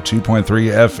WHIV 102.3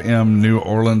 FM, New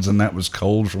Orleans, and that was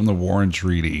Cold from the War and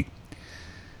Treaty.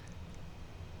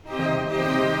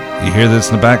 You hear this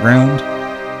in the background?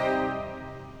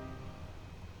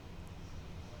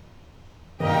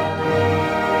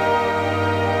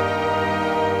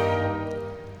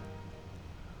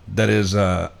 That is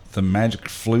the Magic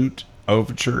Flute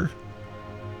Overture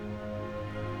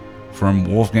from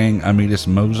Wolfgang Amadeus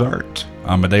Mozart.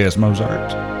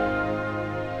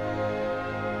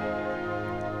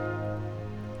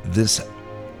 This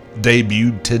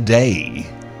debuted today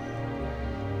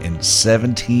in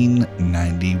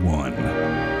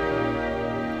 1791.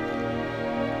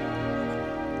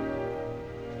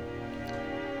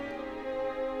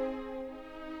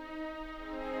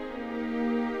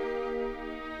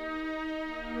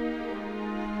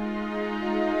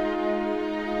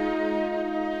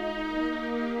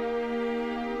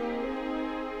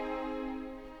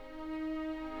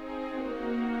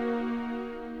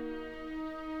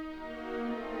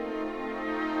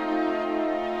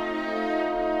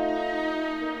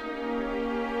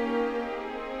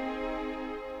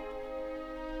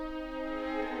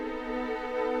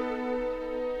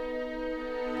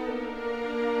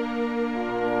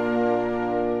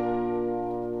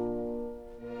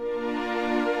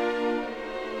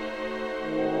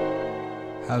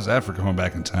 How's that for coming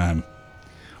back in time?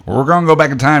 Well, we're going to go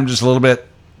back in time just a little bit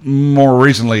more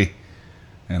recently,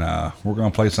 and we're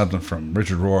going to play something from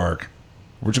Richard Roark.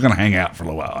 We're just going to hang out for a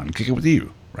little while and kick it with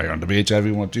you right on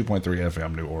WHIV 102.3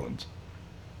 FM New Orleans.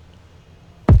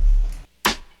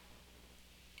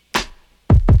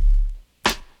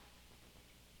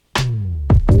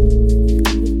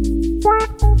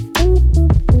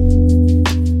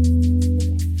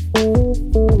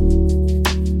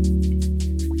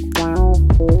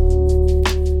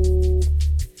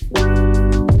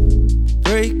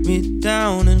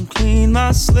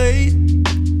 Slate.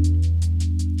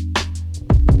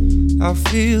 I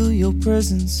feel your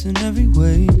presence in every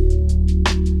way,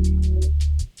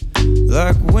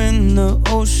 like when the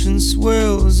ocean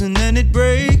swells and then it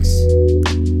breaks.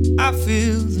 I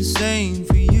feel the same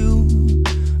for you.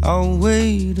 I'll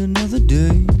wait another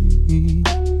day.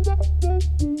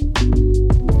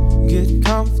 Get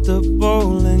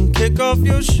comfortable and kick off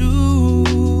your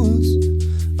shoes.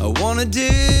 I wanna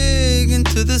dig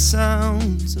into the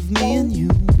sounds of me and you.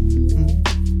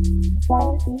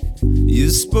 You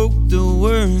spoke the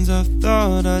words I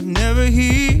thought I'd never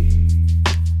hear.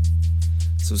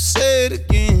 So say it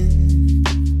again,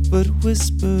 but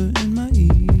whisper in my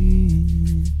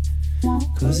ear.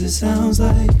 'Cause it sounds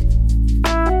like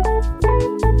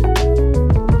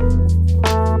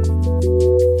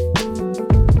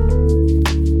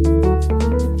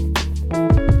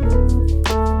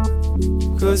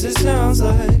it sounds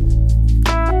like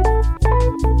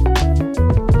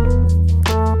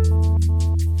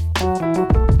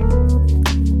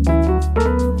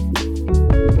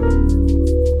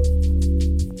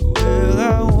well,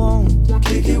 I want to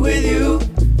kick it with you,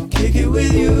 kick it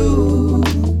with you.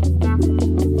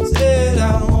 Said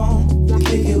I want to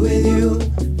kick it with you,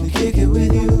 kick it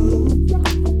with you.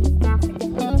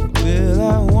 Well,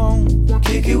 I want to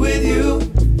kick it with you,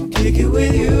 kick it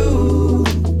with you.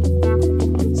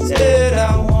 Said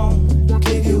I want to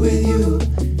kick it with you,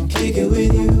 kick it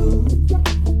with you.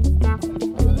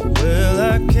 Well,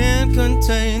 I can't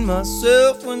contain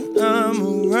myself when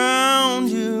I'm around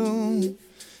you.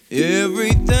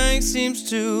 Everything seems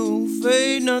to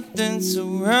fade, nothing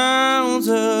surrounds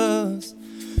us.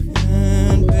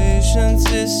 And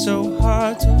patience is so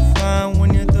hard to find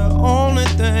when you're the only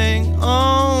thing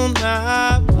on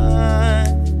my mind.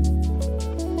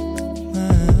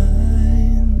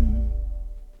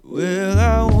 Well,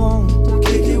 I want to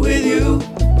kick it with you,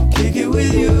 kick it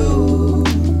with you.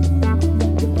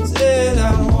 Said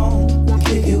I want to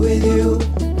kick it with you,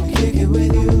 kick it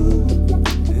with you.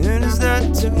 And is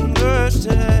that too much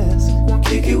to ask?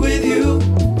 Kick it with you,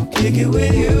 kick it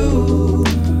with you.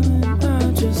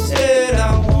 I just said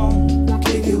I want to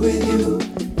kick it with you,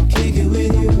 kick it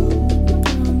with you.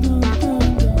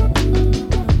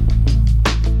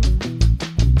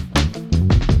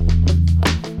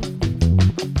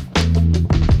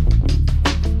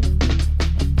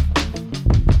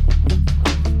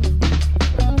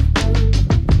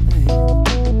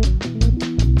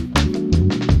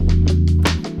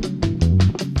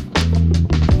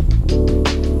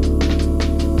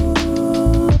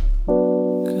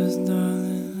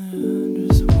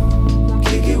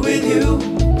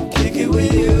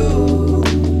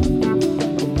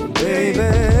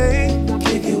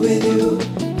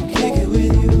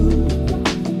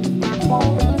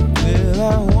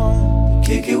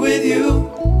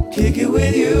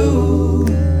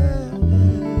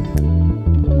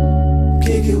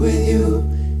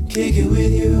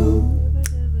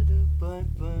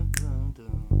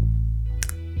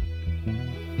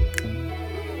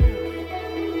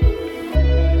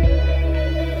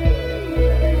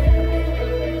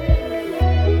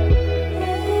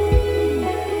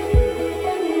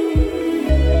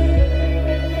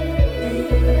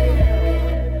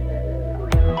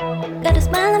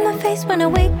 when I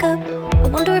wake up. I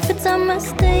wonder if it's a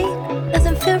mistake.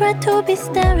 Doesn't feel right to be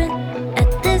staring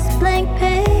at this blank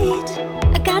page.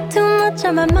 I got too much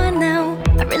on my mind now.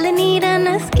 I really need an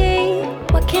escape.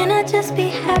 Why can't I just be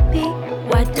happy?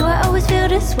 Why do I always feel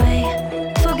this way?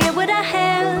 Forget what I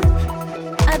have.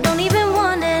 I don't even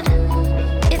want it.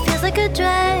 It feels like a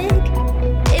drag.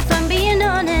 If I'm being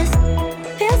honest,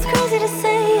 feels crazy to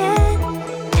say it.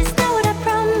 Is that what I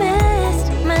promised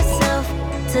myself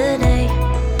today?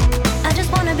 I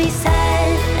just wanna be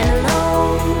sad and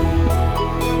alone,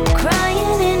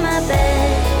 crying in my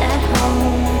bed at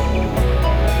home,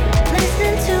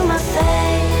 listening to my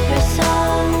favorite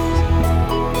songs.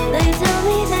 They tell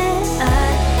me that I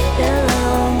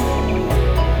belong.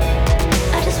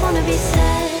 I just wanna be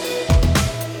sad.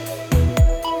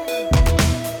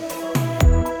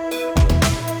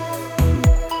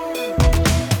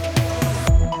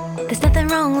 There's nothing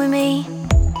wrong with me.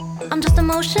 I'm just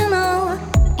emotional.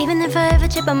 Even if I have a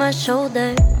chip on my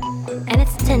shoulder and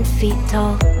it's 10 feet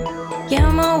tall. Yeah,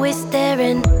 I'm always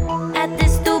staring at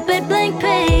this stupid blank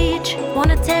page.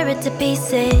 Wanna tear it to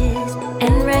pieces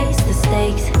and raise the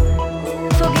stakes.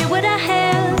 Forget what I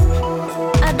have.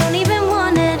 I don't even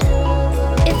want it.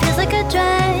 It feels like a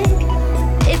drag.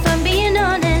 If I'm being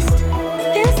honest,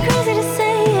 feels crazy to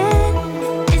say it.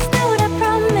 Is that what I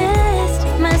promised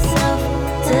myself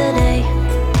today?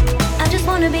 I just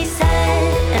wanna be sad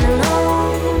and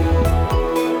alone,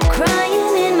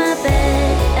 crying in my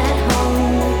bed at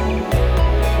home,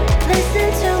 listen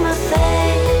to my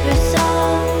favorite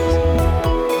songs.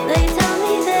 They tell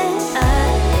me that I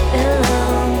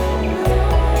belong.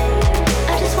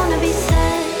 I just wanna be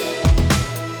sad.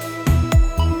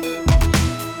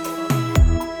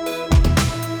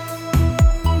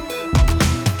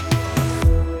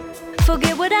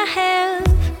 Forget what I have.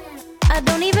 I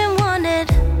don't even want it.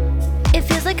 It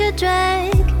feels like a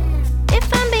drag. If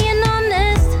I'm being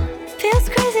honest, feels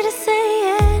crazy to say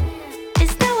it.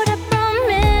 Is that what I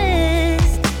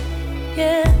promised?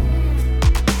 Yeah.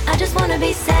 I just wanna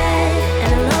be sad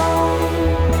and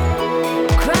alone,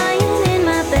 crying in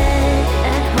my bed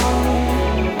at home,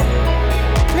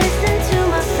 listen to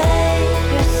my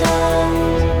favorite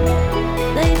songs.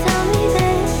 They tell me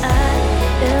that I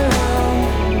belong.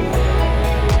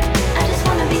 I just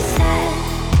wanna be sad.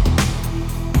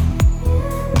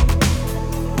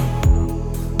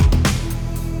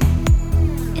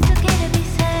 It's okay to be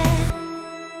sad.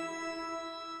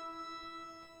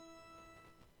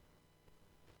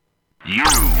 You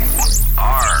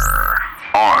are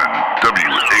on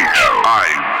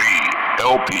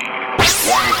WHIVLP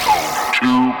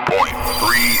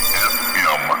 102.3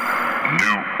 FM,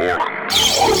 New Orleans.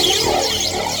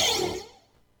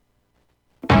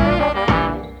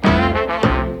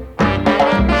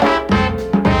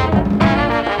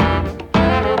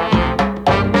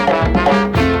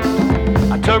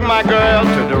 I took my girl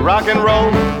to the rock and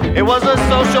roll. It was a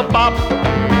social bop.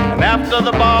 And after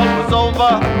the ball was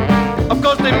over, of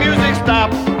course the music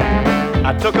stopped.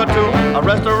 I took her to a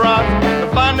restaurant, the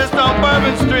finest on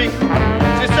Bourbon Street.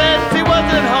 She said she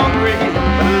wasn't hungry,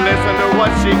 but listen to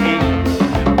what she eat.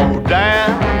 Boudin,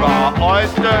 raw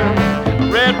oyster,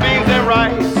 red beans and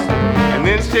rice. And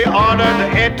then she ordered the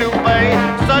etouffee,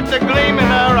 such a gleam in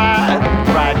her eye.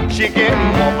 Fried chicken,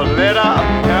 morpholetta,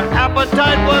 her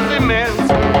appetite was immense.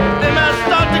 Then I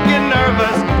started to get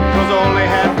nervous, 'cause I only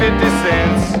had 50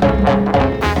 cents.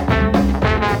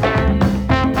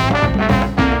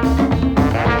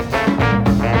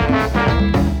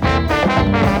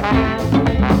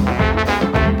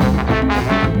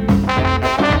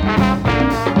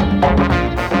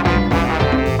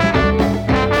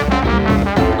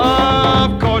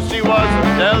 Of course she was a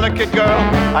delicate girl,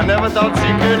 I never thought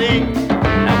she could eat.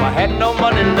 Now I had no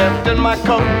money left in my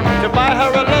coat to buy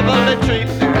her a lovely treat.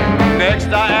 Next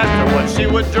I asked her what she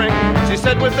would drink. She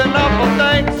said with an awful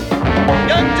thanks,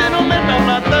 young gentlemen, I'm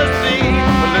not thirsty,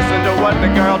 but listen to what the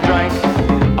girl drank.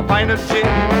 A pint of gin,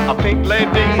 a pink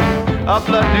lady, a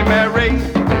Bloody Mary,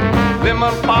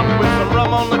 lemon pop with some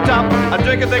rum on the top, a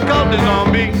drink that they called the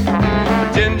zombie, a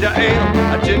ginger ale,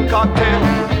 a gin cocktail,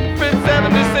 Fritz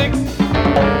 76.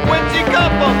 When she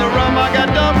coughed on the rum, I got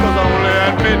dumb 'cause I only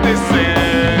had 50 cents.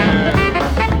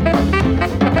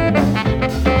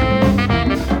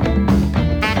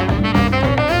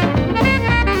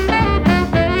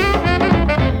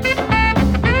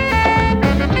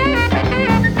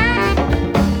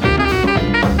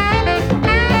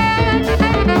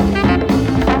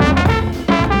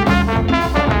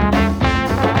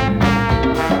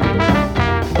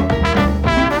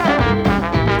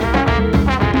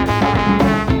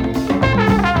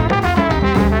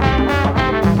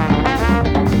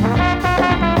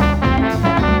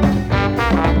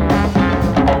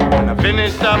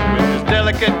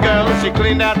 she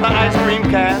cleaned out the ice cream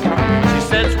can. She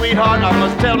said, sweetheart, I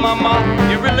must tell Mama,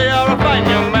 you really are a fine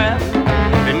young man.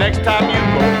 The next time you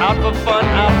go out for fun,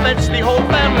 I'll fetch the whole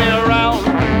family around.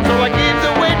 So I gave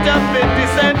the waiter 50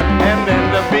 cents, and then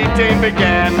the beating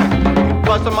began.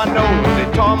 Busted my nose, they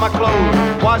tore my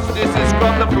clothes, washed the dishes,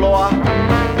 scrubbed the floor.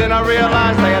 Then I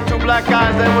realized they had two black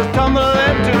eyes that was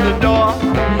tumbling to the door.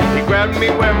 He grabbed me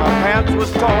where my pants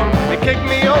was torn and kicked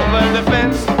me over the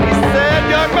fence. He said,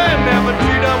 young man, never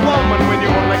treat a woman when you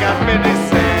only got 50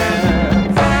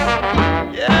 cents.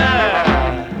 Yeah.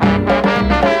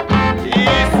 He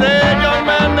said, young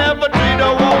man, never treat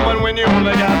a woman when you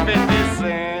only got 50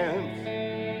 cents.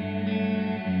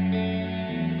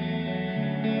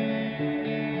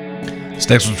 This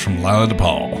next one's from Lila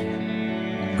DePaul,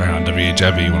 right on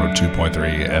WHIV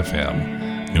 102.3 FM,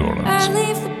 New Orleans. I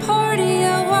leave the party,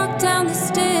 I walk down the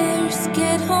stairs,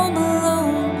 get home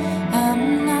alone,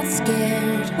 I'm not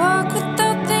scared. Walk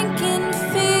without thinking,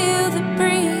 feel the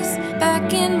breeze.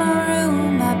 Back in my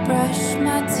room, I brush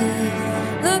my teeth.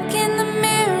 Look in the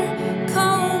mirror,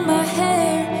 comb my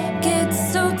hair, get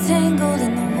so tangled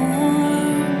in the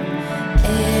warm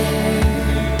air.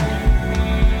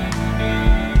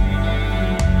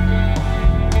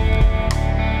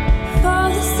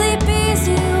 Fall asleep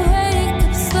easy, wake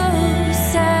up slow.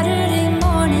 Saturday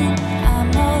morning, I'm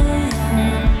all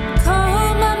alone.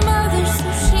 Call my mother so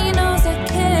she knows I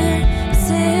care.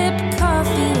 Sip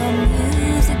coffee while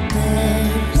music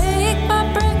blares. Make my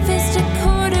breakfast at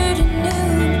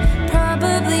 1:45.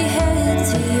 Probably head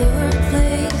to your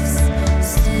place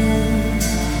soon.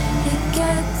 It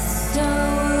gets so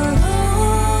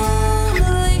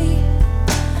lonely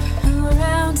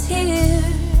around here.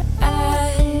 I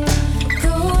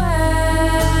go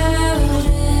out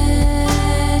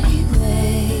anyway.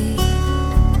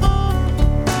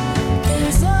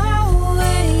 There's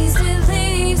always at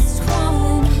least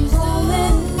one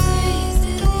moment.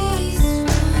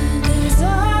 There's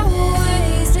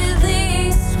always at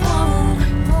least one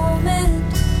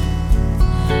moment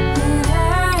when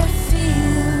I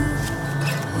feel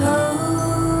okay.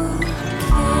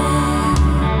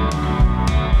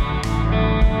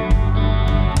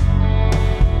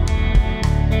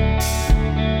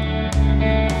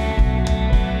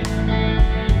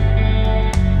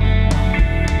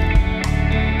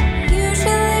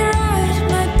 Usually ride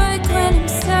my bike when I'm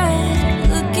sad.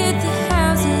 Look at the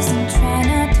houses and try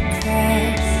not to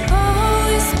crash.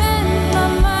 Always spend my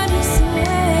money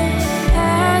somewhere,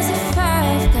 as if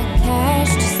I've got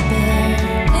cash to spare.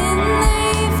 In the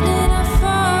evening I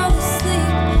fall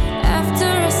asleep, after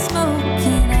I smoke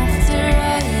and after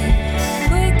I eat.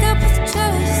 Wake up with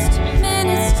just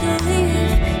minutes to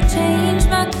leave, change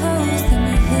my clothes, then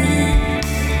we hit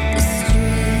the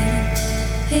street.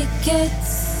 It gets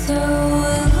so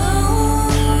lonely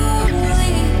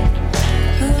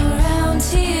around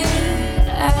here.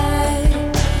 I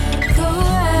go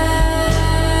out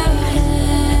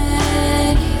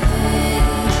anyway.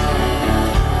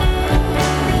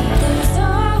 There's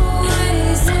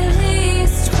always at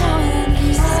least one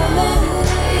moment.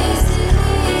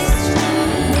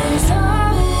 There's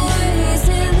always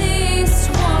at least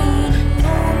one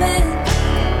moment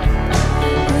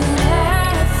when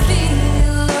I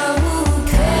feel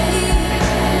okay.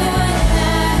 When I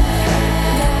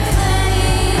got place,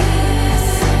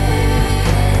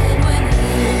 when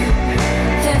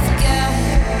you have got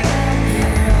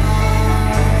your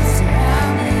arms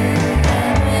around me,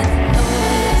 and when the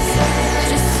noise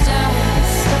just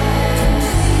stops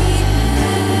completely.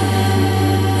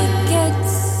 It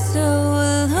gets so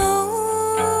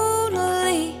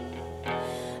lonely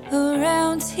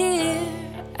around here.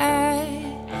 I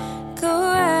go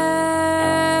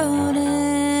out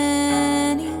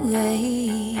anyway.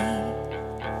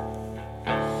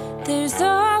 There's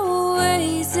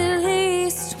always at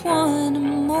least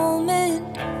one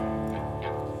moment.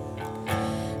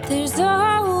 There's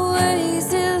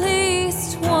always at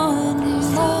least one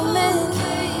moment.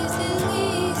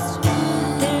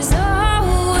 There's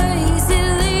always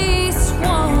at least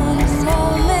one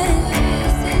moment.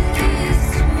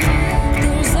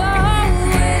 There's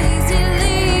always at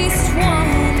least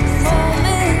one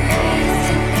moment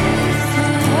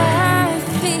when I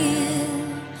feel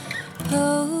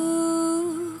okay.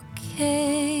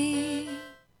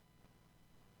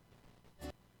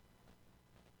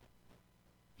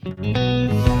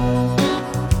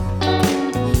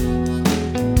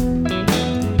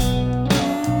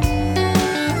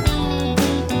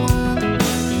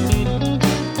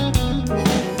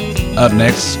 Up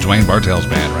next, Dwayne Bartell's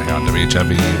band right on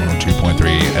WHIV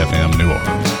 102.3 FM, New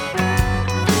Orleans.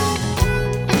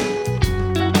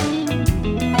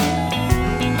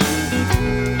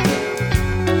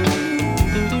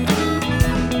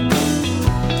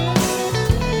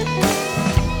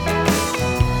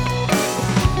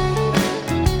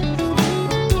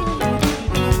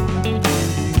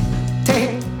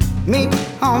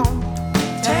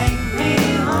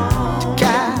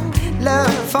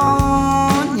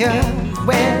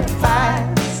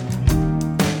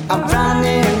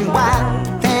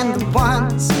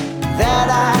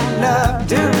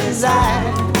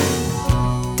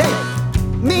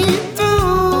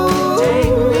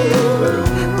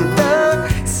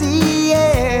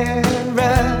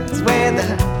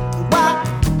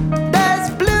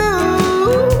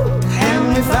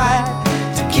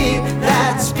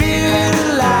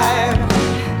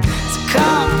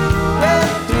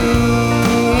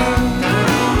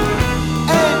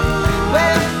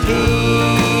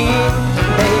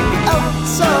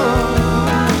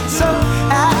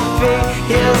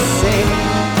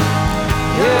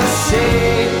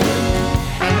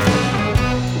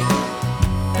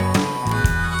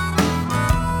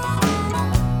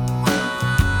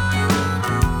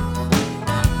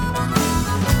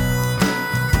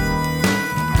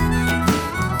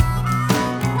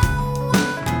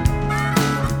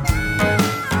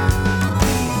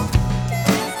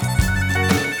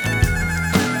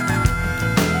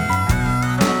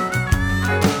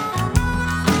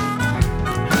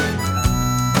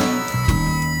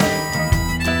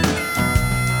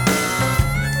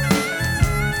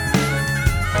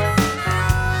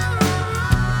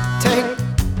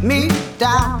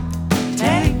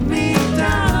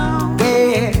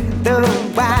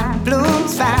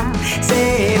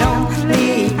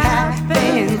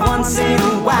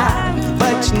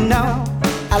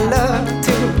 love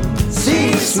to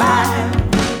see you smile.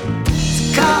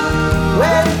 So come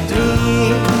with me,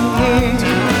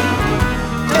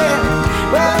 yeah,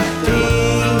 with me,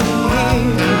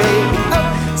 baby. Oh,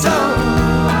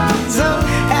 so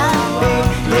happy.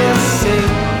 Yes, see,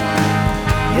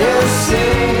 yes,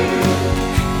 see,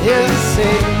 yes,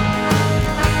 see,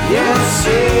 yes,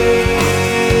 see.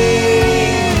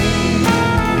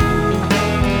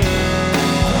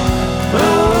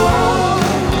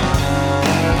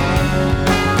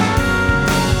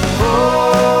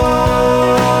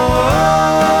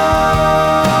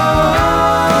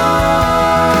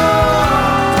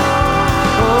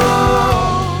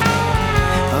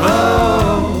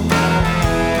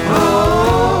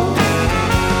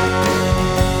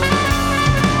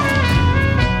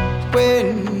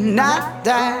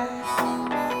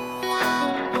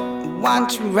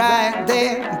 Want you right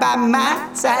there by my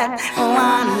side.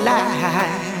 One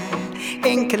lie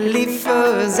in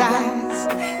Khalifa's eyes,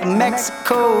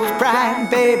 Mexico's pride,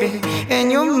 baby,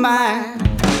 in your mind.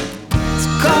 So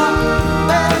come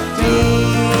with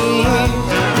me,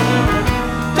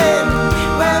 baby,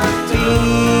 with me,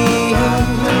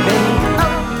 baby.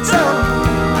 Oh,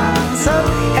 so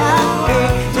happy.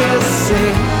 Yes,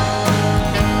 see,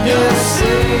 yes,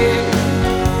 see,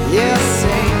 yes,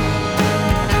 see.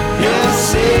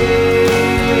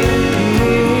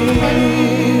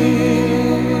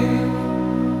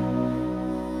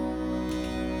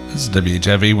 This is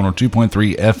WHIV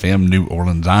 102.3 FM New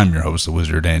Orleans. I'm your host, The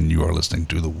Wizard, and you are listening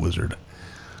to The Wizard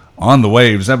on the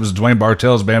Waves. That was Dwayne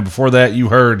Bartell's band. Before that, you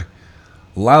heard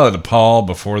Lila DePaul.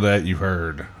 Before that, you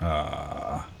heard,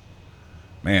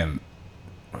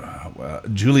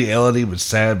 Julie Elodie was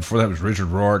Sad. Before that was Richard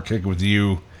Rohr, Kick It With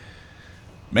You.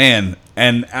 Man,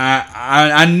 and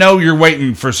I know you're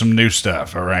waiting for some new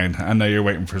stuff, all right? I know you're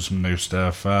waiting for some new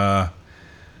stuff.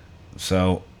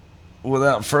 So,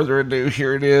 without further ado,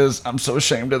 here it is. I'm so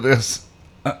ashamed of this.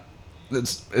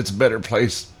 It's a Better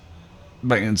Place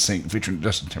by NSYNC featuring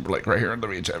Justin Timberlake right here on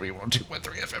WHIV 102.3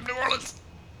 FM New Orleans.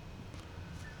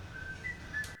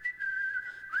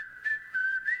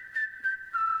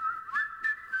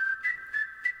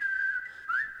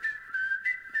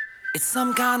 It's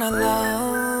some kind of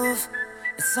love,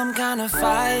 it's some kind of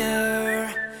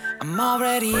fire. I'm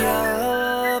already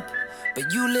up,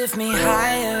 but you lift me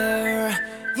higher.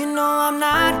 You know I'm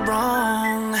not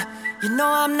wrong, you know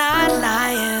I'm not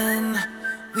lying.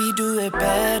 We do it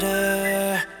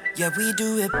better, yeah, we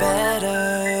do it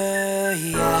better,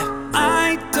 yeah.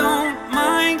 I don't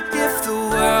mind if the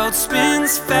world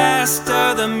spins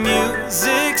faster, the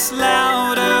music's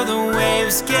louder, the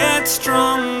waves get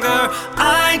stronger.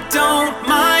 I don't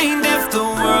mind if the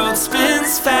world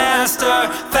spins faster,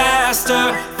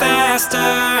 faster,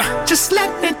 faster. Just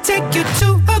let me take you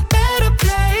to a better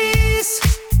place.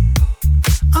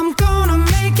 I'm gonna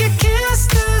make you kiss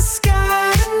the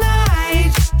sky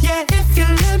tonight. Yeah, if you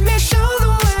let me show the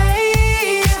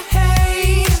way.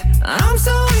 Hey, I'm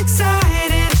so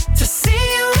excited to see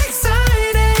you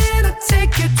excited. I'll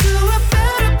take you to a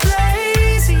better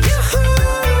place.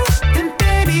 And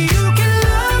baby, you can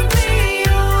love me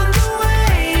on the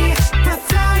way. We're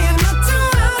flying up to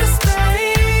outer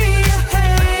space.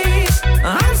 Hey,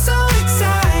 I'm so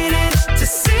excited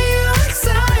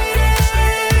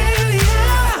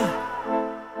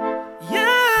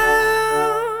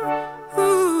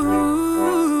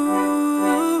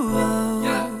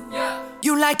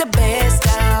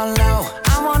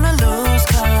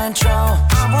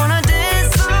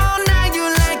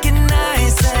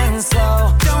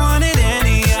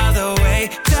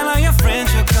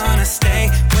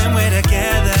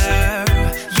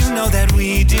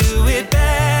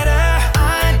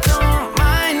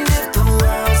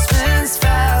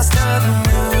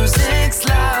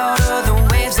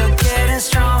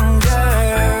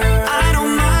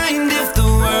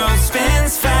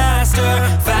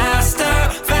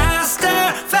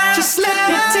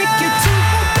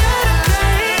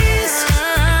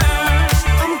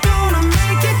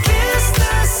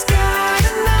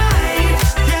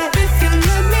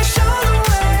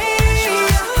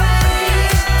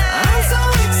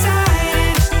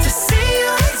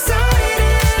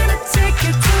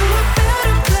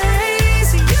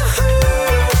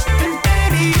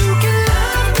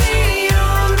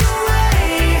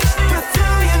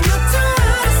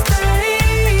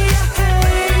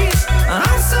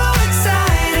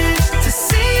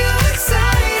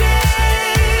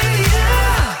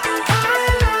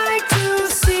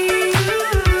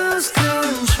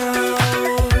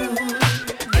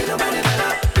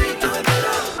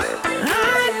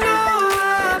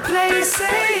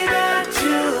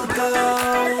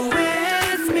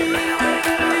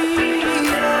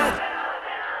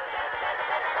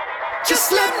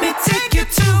let me take you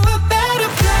to a better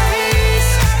place.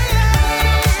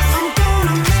 I'm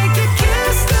gonna make you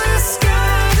kiss the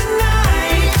sky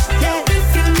tonight. Yeah,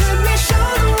 if you let me show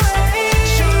the way,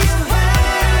 show the way.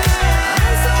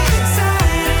 I'm so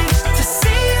excited to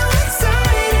see you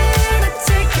excited. I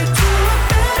take you to a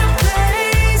better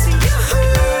place.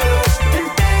 And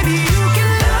baby, you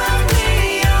can love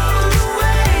me all the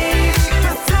way.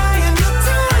 We're flying up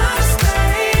to outer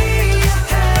space.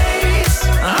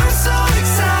 I'm so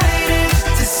excited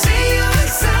to see you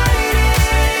excited.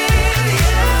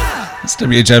 Yeah. It's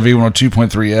WHIV 102.3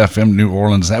 FM New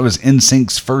Orleans. That was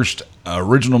NSYNC's first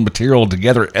original material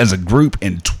together as a group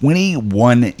in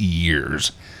 21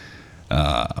 years.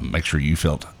 Make sure you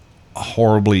felt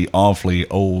horribly, awfully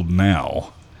old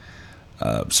now.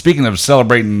 Speaking of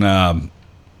celebrating,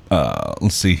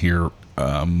 let's see here,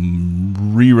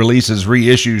 re-releases,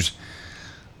 reissues.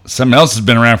 Something else has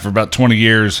been around for about 20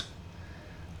 years.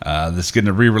 That's getting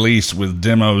a re-release with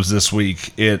demos this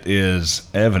week. It is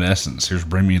Evanescence. Here's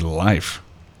Bring Me to Life.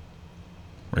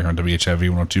 We're here on WHIV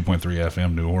 102.3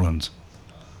 FM New Orleans.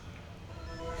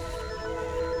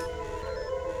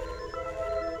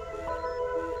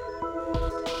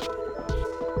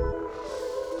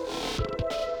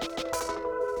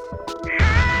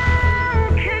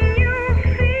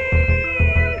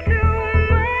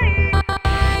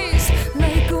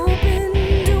 Like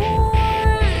open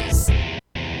doors,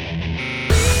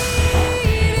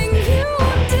 leading you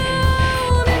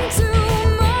down into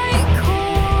my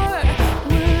core,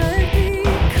 where I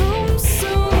become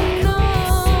so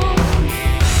numb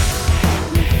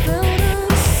without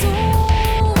a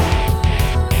soul.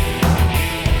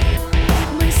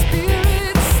 My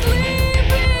spirit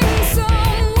sleeping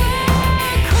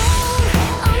somewhere cold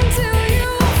until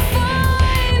you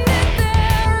find it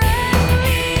there and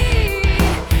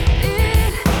lead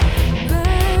it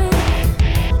back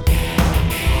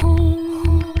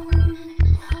home.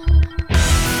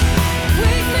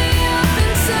 Wake me up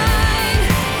inside,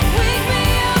 wake me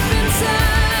up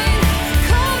inside.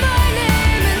 Call my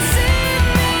name and save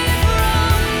me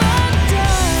from the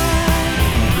dark.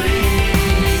 Bring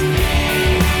me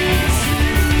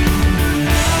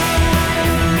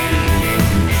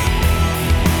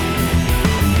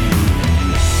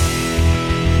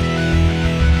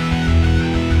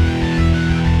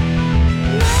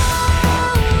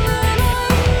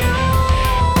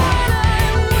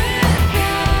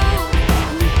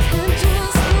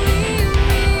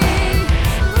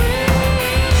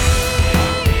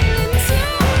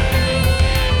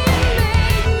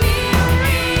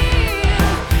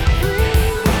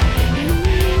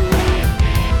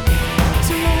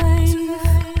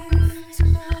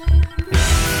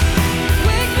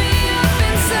Wake me up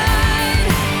inside,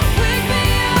 wake me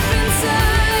up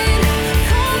inside.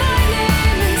 Call my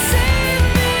name and save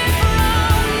me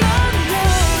from the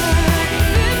dark.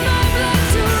 Let my blood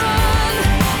to run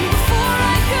before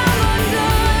I come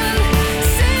undone.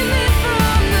 Save me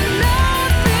from the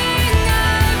nothing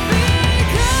I've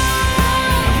become.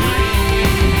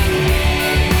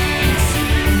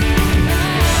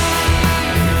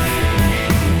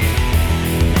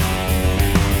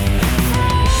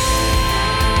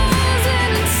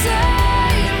 Frozen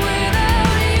inside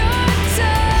without your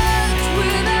touch,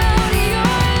 without your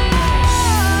love,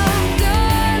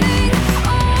 darling.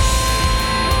 Only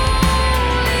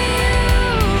you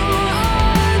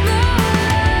are the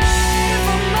life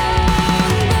among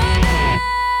the dead.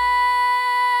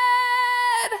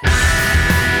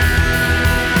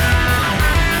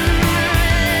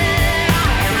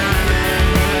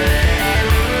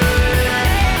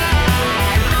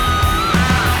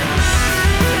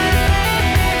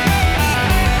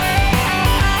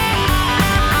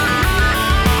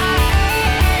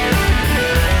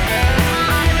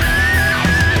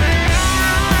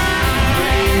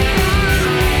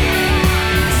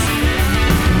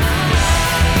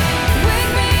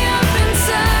 Wake me up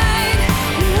inside,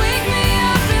 wake me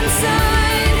up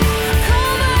inside.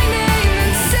 Call my name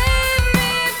and save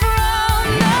me from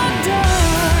the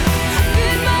dark.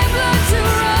 Bid my blood to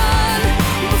run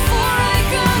before I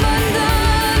come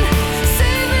undone.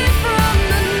 Save me from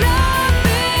the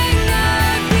nothing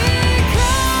I've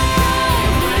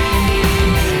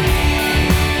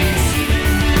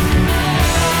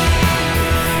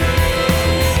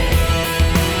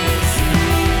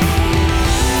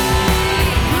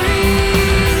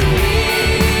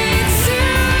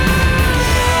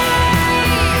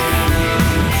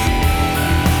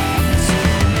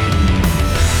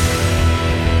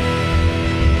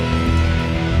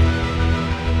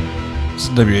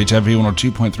WHIV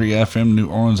 102.3 FM New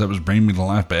Orleans. That was Bring Me to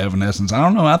Life by Evanescence. I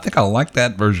don't know. I think I like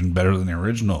that version better than the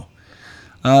original.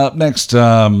 Up next,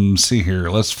 see here.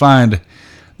 Let's find.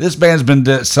 This band's been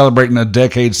celebrating a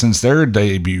decade since their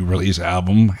debut release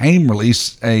album. Haim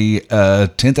released a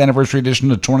 10th anniversary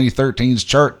edition of 2013's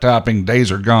chart-topping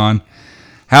Days Are Gone.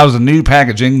 How's the new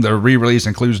packaging? The re-release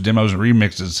includes demos and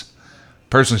remixes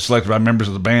personally selected by members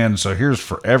of the band. So here's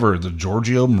Forever, the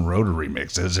Giorgio Moroder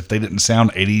remix, as if they didn't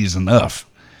sound 80s enough,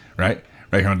 right?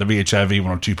 Right here on WHIV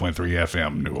 102.3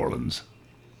 FM, New Orleans.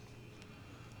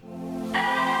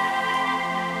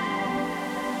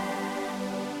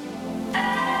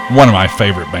 One of my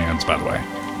favorite bands, by the way.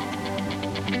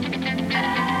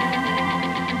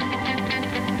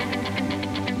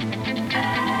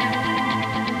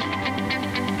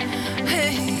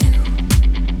 Hey,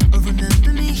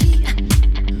 remember me?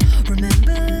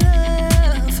 Remember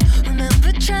love?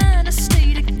 Remember trying to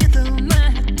stay together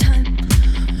my time?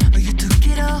 You took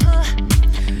it all.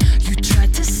 You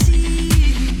tried to see.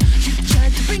 You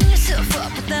tried to bring yourself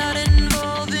up without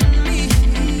involving me.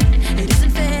 It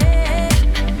isn't fair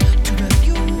to rub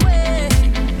you away.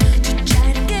 To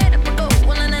try to get up and go.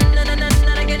 Well,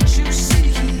 I get you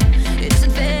see. It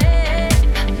isn't fair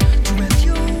to rub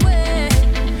you away.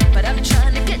 But I'm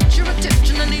trying to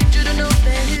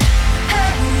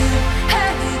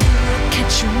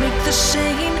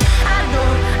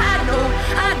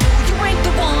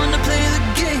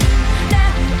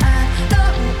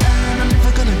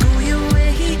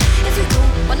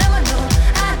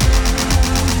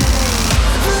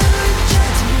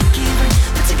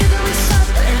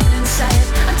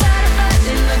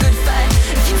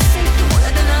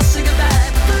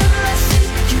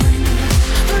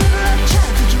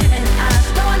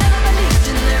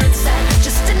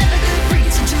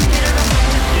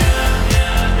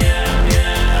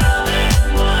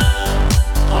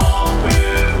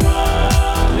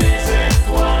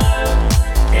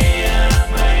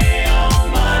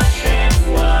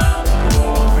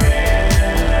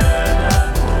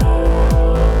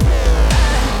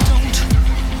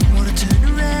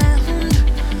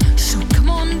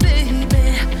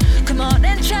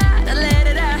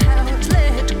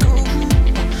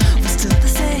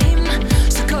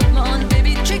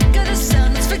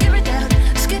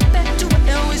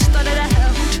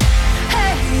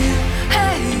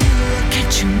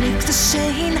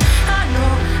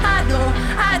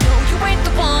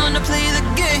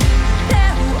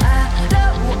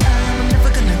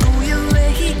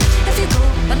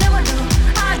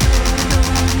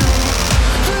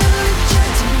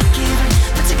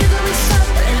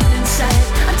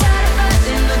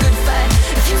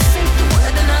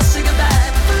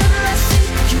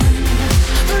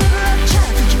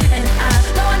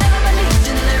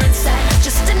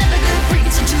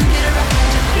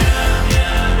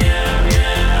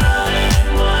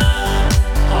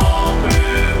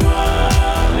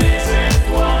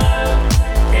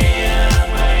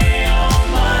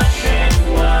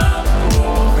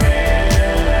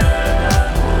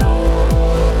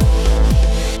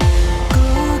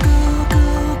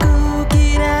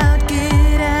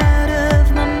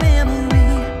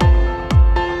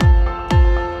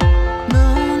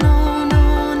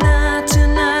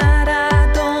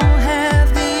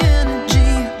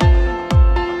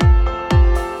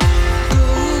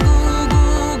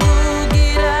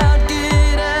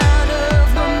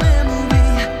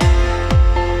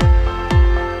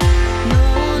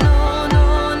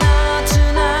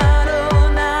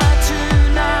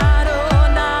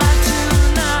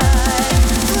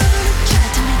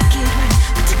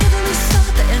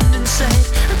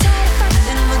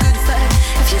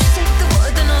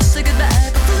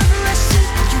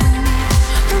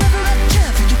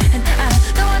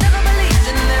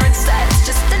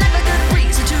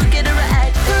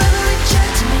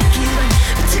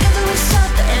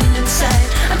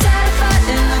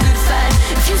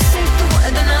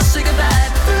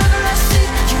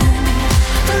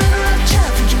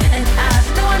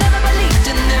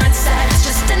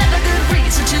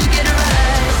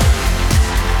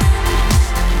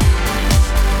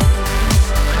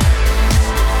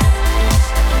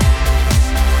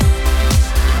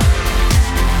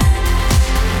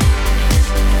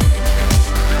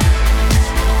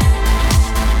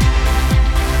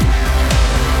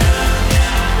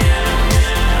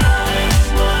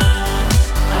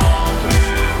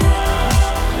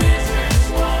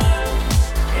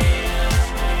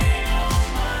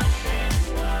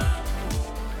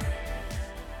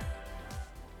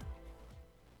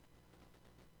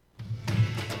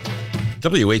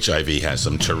WHIV has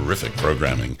some terrific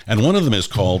programming, and one of them is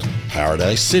called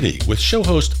Paradise City with show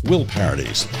host Will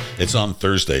Paradise. It's on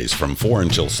Thursdays from 4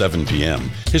 until 7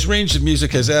 p.m. His range of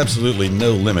music has absolutely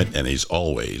no limit, and he's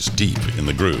always deep in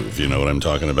the groove. You know what I'm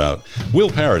talking about?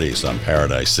 Will Paradise on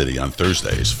Paradise City on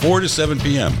Thursdays, 4 to 7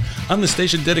 p.m. on the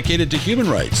station dedicated to human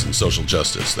rights and social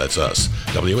justice. That's us,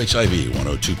 WHIV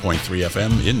 102.3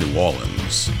 FM in New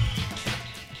Orleans.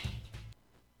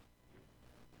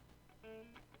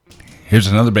 Here's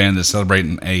another band that's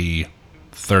celebrating a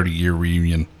 30-year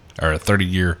reunion, or a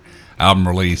 30-year album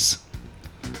release.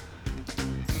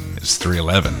 It's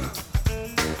 311.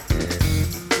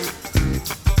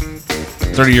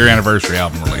 30-year anniversary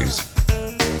album release.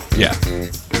 Yeah.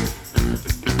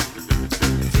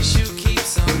 Fish who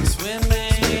keeps on swimming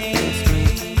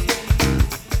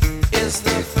is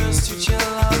the first to chill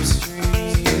upstream.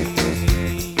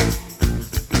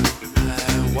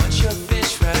 I watch your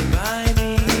fish right by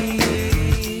me.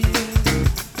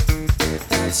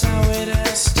 That's how it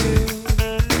has to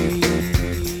be.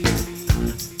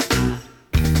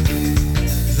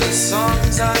 The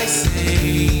songs I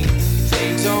sing,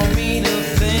 they don't mean a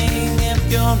thing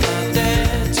if you're not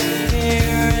there to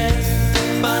hear it.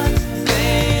 But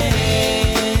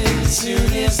then,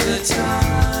 soon is the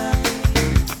time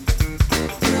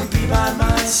you'll be by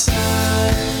my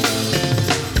side.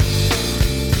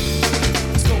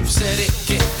 Scope set it,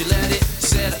 if you let it,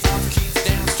 set it off, keep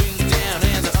downstream down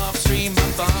and the upstream up.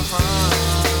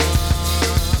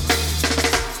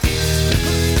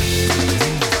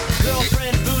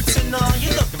 Girlfriend boots and all,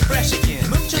 you're looking fresh again.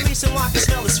 Move to me so I can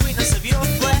smell the sweetness of your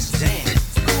flesh. Damn,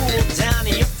 cool down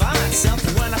in your fine self.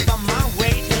 And when I find my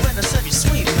weight, and when I serve you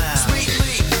sweet mouth.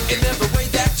 Sweetly, in every way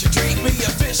that you treat me,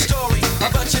 a fish story. I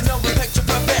bet you know we picture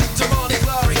perfect to morning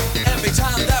glory. Every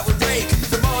time that we break,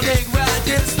 the morning ride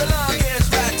is the longest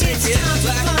ride. Take it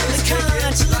like the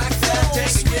kind you like that.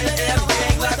 Take it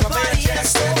everything like a body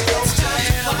yes. It's time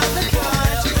to find the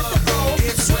kind to let the road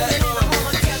get sweat. And a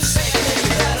woman can't say it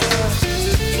better.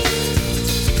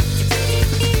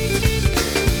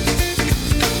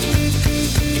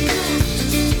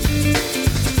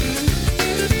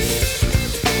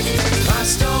 My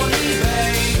stony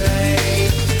baby,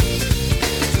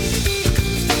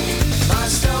 my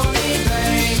stony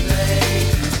baby.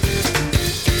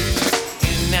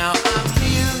 And now I'm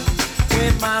here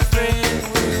with my friend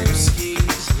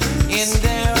Wooskies in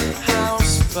their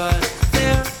house, but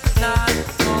they're not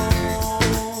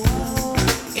home.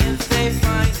 If they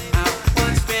find out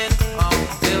what's been on,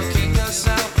 they'll kick us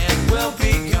out and we'll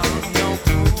be gone. No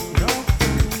cool, no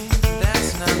cool,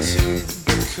 that's not too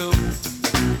cool.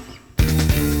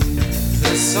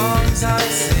 The songs I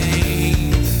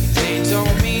sing, they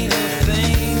don't mean a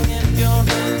thing if you're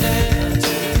not there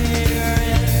to hear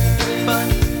it. But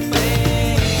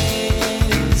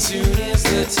when soon is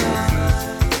the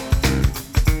time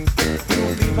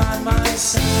you'll be by my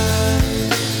side.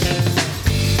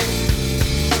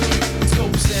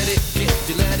 Scope set it, if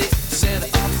you let it, set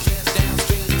it off, keep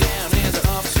downstream down and the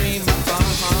upstream up.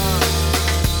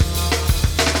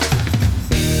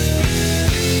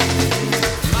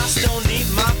 My stone need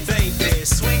my baby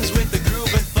swings with the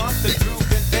groove and funk the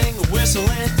grooving thing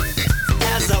whistling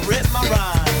as I rip my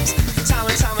rhymes. Time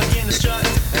and time again to strut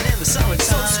and in the summertime.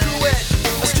 So screw it,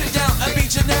 I straight down and be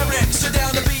generic. Sit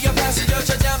down to be a passenger,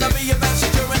 sit down to be a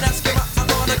messenger, and ask him I'm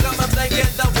gonna come and play in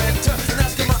the winter. And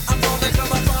ask him I'm gonna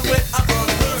come up on with I'm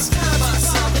gonna put it's time to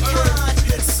solve the crime.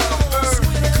 It's so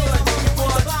when it could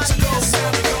want to go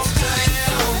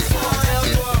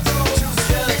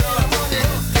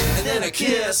down, and then a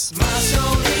kiss. My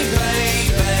stony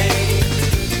baby,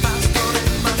 my stony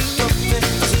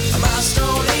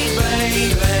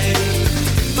baby,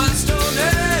 my stony,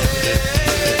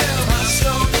 my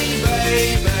stony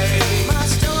baby, my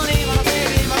stony, my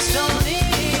baby, my stony.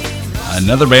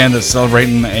 Another band that's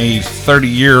celebrating a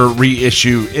 30-year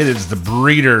reissue. It is the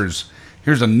Breeders.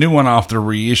 Here's a new one off their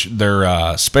reissue,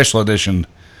 their special edition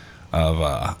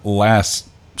of Last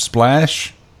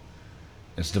Splash.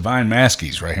 It's Divine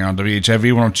Maskies right here on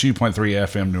WHIV 102.3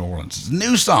 FM New Orleans. It's a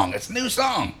new song. It's a new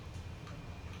song.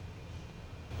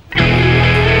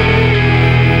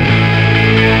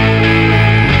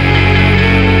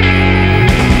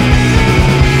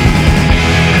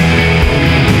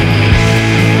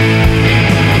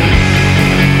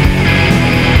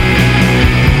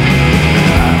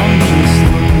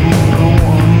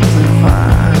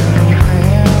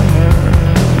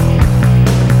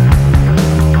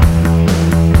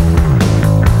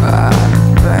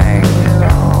 Bang it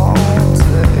all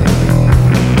day.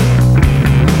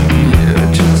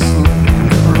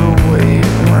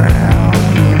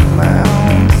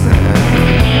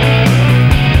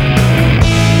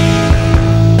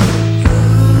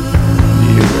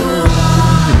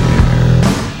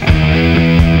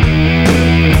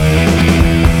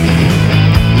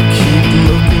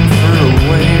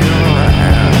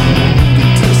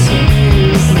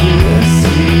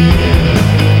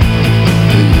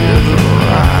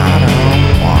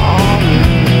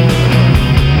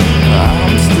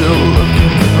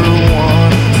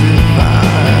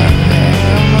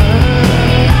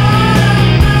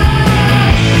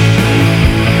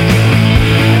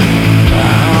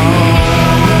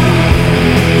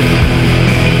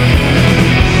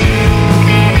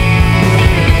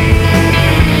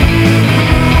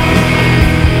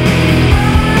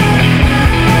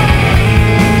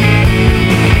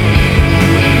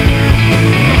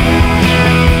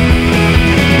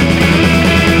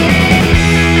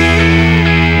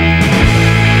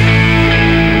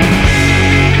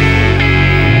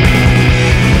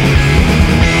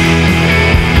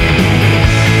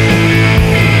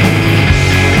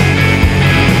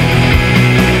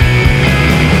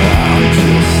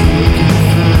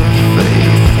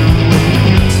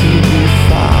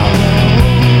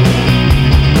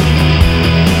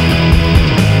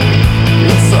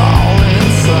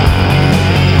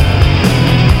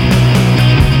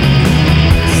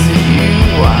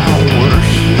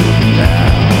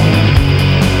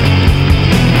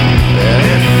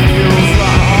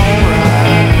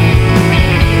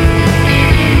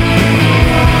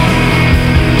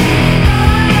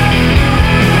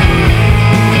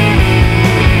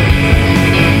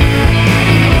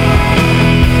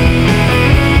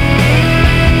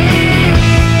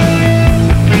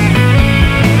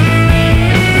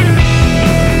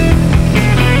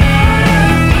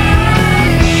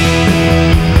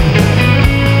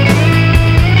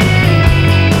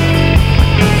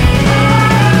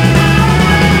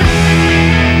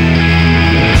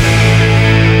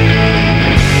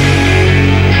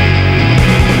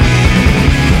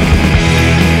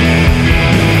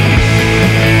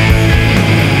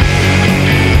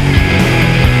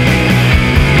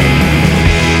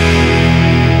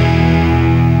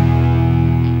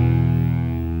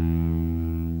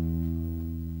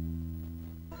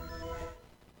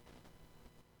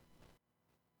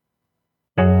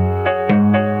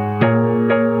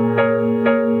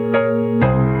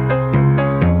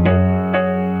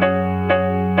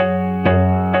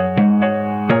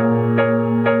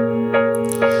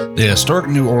 The Historic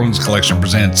New Orleans Collection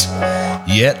presents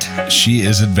Yet She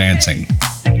Is Advancing.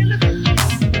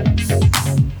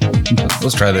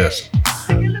 Let's try this.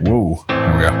 Whoa.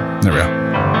 There we go.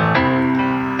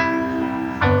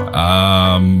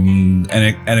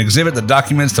 An exhibit that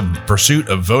documents the pursuit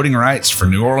of voting rights for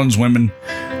New Orleans women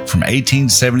from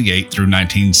 1878 through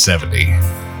 1970.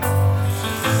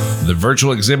 The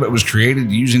virtual exhibit was created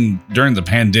during the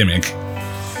pandemic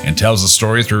and tells the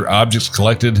story through objects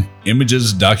collected,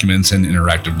 images, documents, and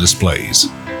interactive displays.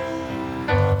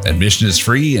 Admission is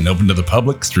free and open to the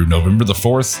public through November the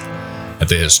 4th at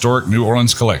the Historic New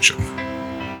Orleans Collection,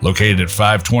 located at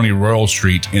 520 Royal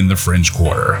Street in the French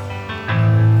Quarter.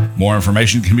 More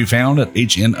information can be found at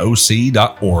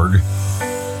hnoc.org.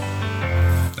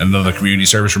 Another community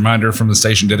service reminder from the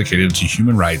station dedicated to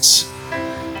human rights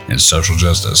and social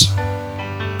justice.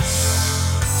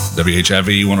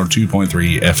 WHIV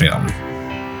 102.3 FM.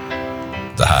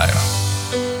 The Hive.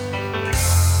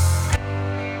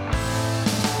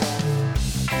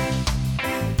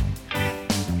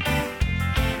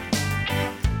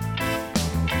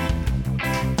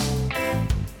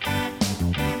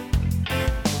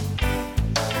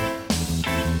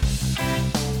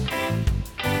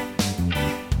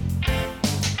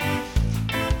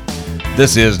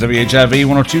 This is WHIV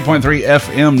 102.3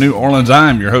 FM New Orleans.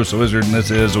 I'm your host, The Wizard, and this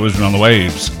is The Wizard on the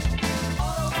Waves.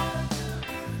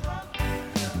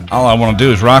 All I want to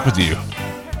do is rock with you.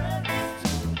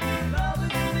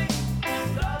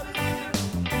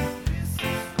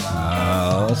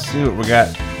 Let's see what we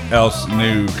got else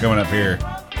new coming up here.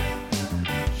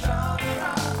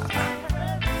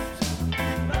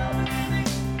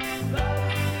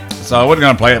 So I wasn't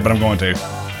going to play it, but I'm going to.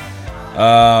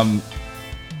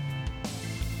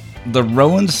 The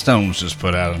Rolling Stones just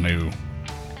put out a new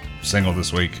single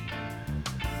this week,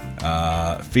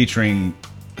 featuring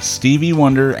Stevie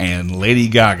Wonder and Lady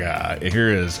Gaga. Here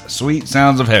is Sweet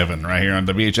Sounds of Heaven right here on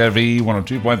WHIV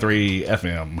 102.3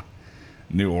 FM,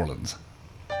 New Orleans.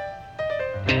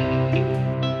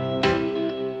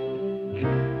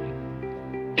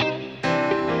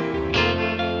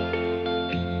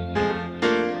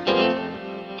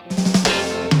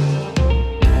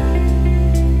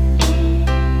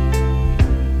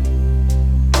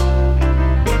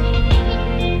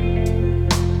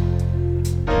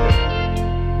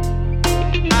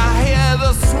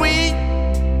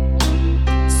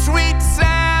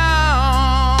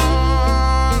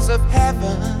 Of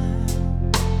heaven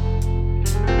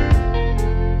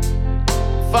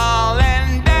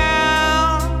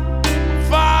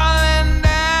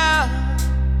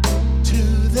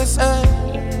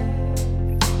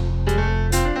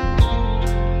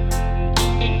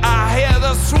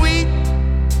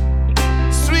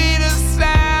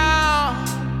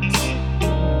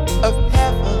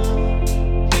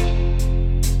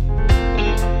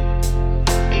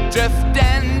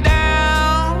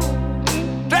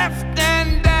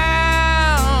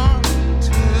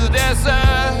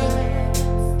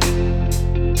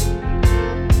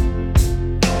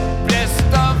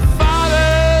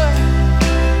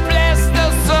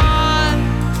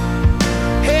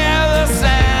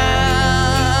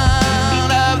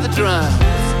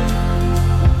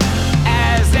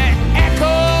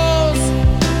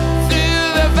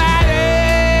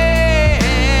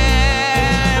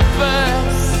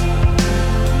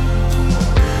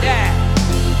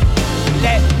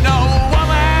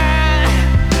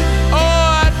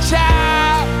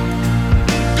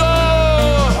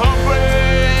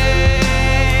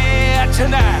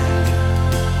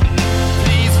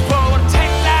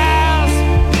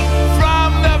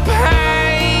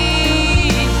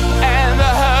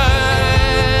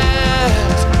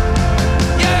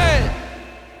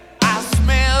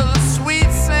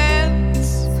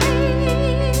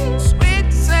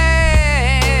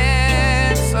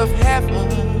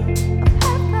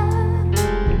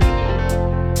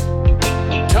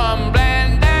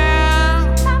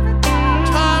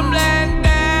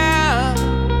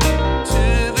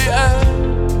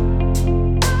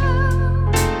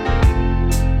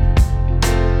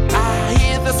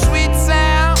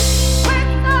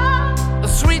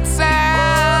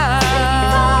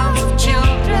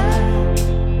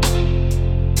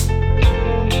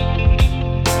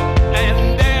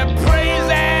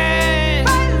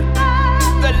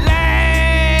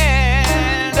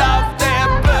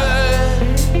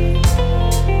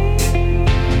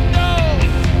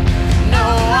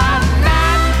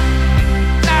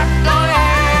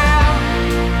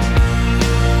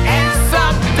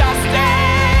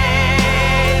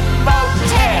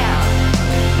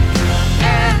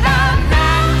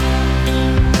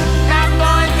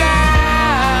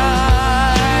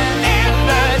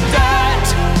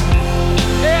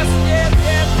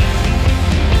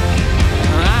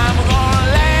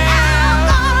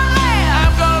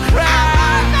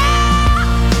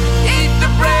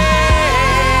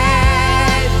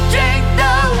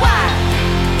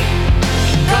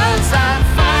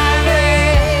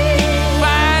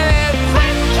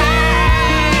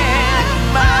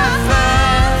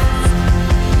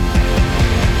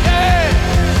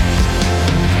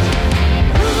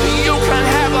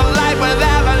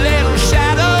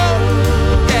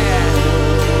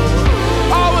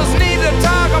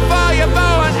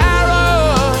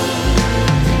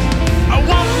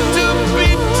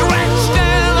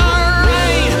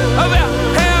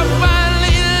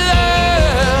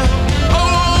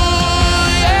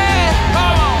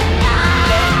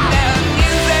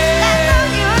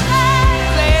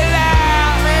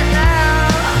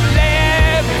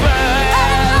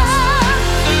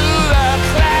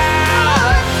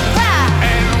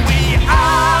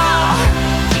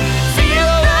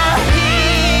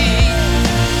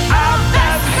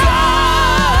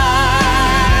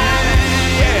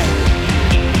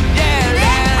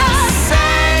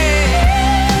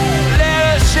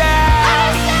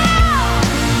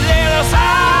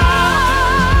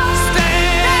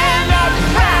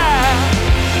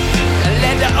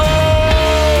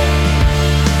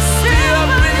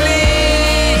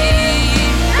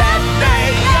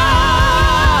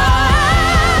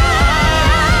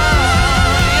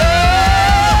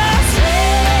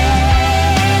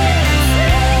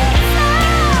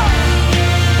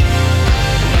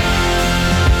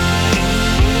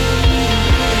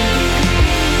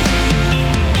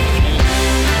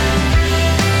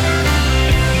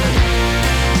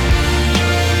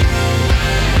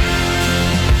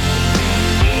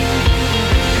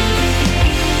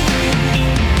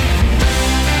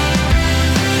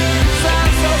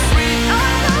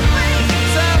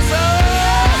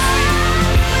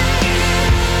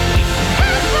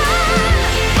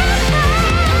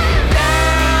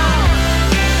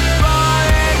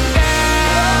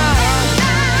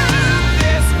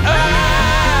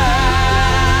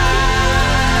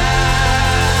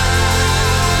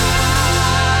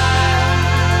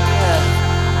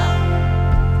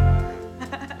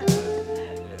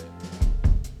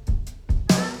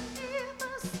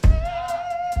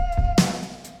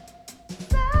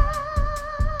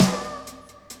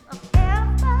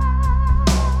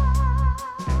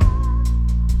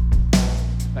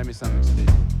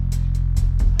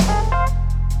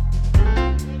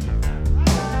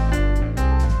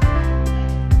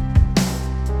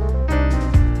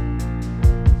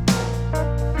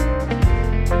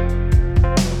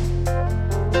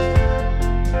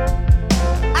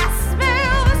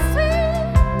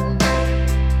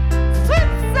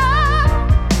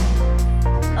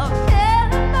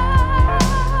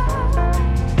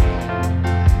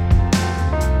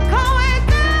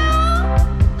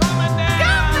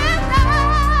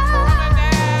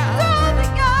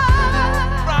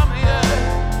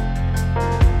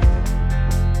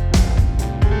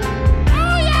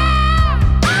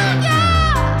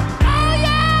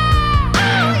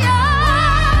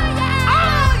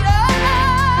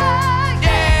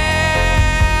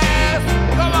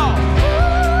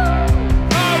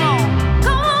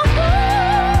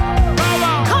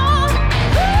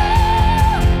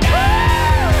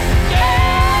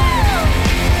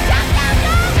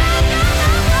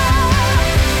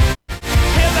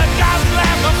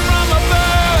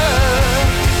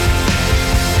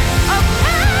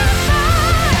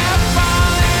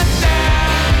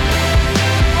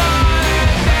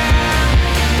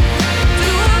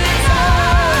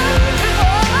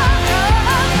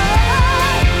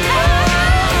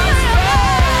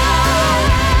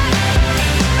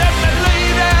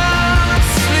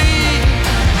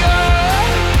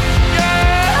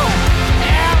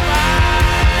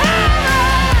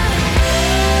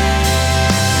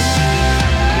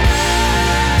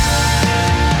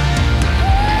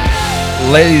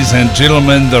ladies and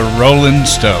gentlemen, the Rolling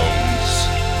Stones.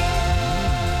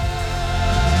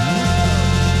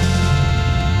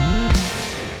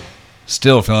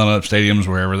 Still filling up stadiums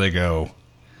wherever they go.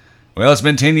 Well, it's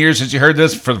been 10 years since you heard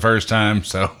this for the first time,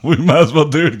 so we might as well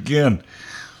do it again.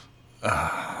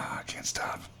 I can't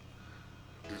stop.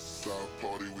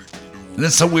 Isn't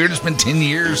it so weird? It's been 10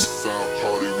 years. It's our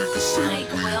party, we can say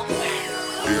what we want.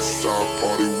 It's our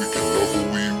party, we can love what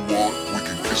we want. We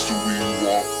can kiss who we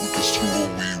want, we can screw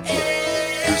what we want.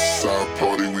 It's our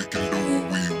party, we can do what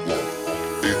we want.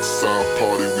 It's our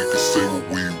party, we can say what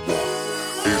we want.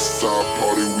 It's our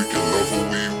party, we can love what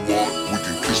we want. We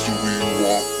can kiss who we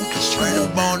want, we can screw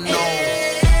what we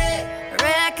want.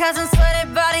 Red cousins, sweaty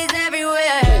bodies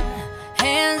everywhere.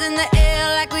 Hands in the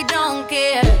air like we don't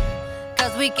care.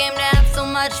 Cause we came to have so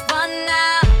much fun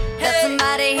now. That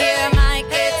somebody here might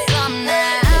get some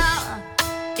now.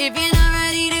 If you're not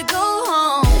ready to go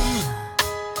home,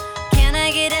 can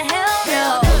I get a hell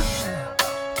no?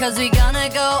 Cause we gonna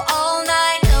go all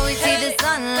night till we see the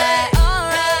sunlight.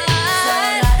 Alright. So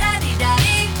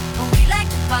la-da-dee-da-dee, we like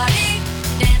to party.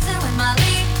 Dancing with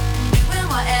Molly, doing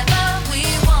whatever we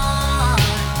want.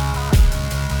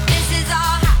 This is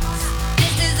our house,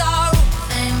 this is our rules,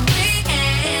 and we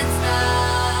can't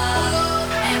stop,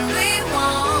 and we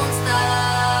won't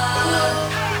stop.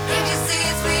 Can't you see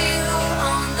it's we who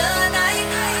own the night?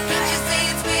 Can't you see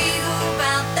it's we who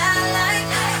found that light?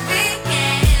 We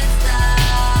can't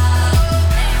stop,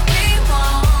 and we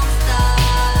won't stop.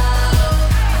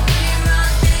 We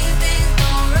run things, things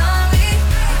don't run we.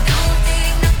 Don't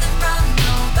take nothing from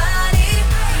nobody.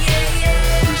 Yeah,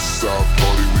 yeah. It's our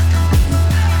party, we can do what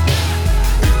we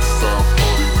want. It's our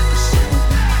party, we can say what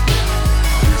we want.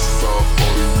 It's our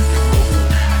party, we can love what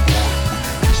we want. We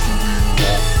can kiss who we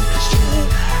want, we can screw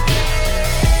what we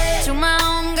want. To my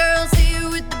homegirls here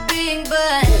with the big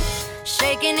butt,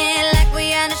 shaking it like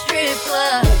we at a strip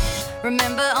club.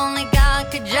 Remember, only God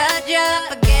could judge ya.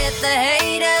 Forget the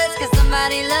haters, cause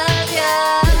somebody loves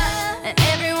ya. And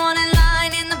everyone in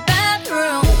line in the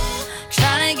bathroom,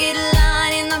 trying to get a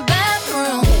line in the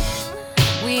bathroom.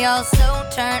 We all so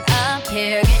turned up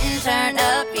here, getting turned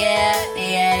up, yeah,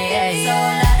 yeah, yeah, yeah. So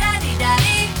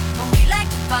la-da-dee-da-dee, we like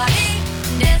to party,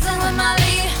 dancing with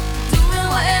Molly, doing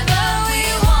whatever we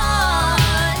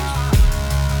want.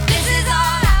 This is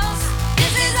our house,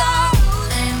 this is our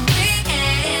rules, and we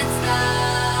can't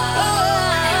stop,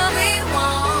 and we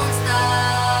won't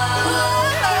stop.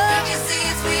 Can't you see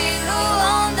it's we who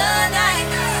own the night?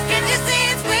 Can't you see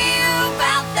it's we who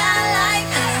found that light?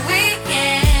 And we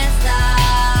can't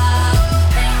stop,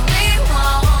 and we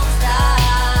won't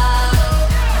stop.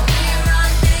 We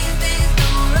run things, things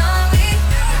don't run we.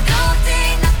 Don't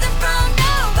take nothing from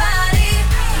nobody.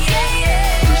 Yeah, yeah.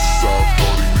 It's our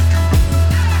party, we can do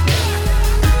what we want.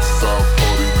 It's our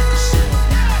party, we can say what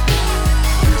we want.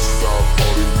 It's our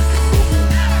party, we can love what we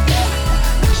want. We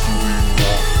can kiss who we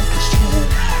want, we can screw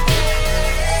what we want.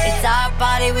 It's our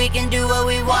party, we can do what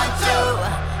we want to.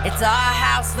 It's our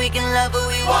house, we can love who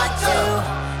we want to.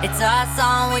 It's our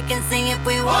song, we can sing if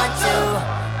we want to.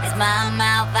 It's my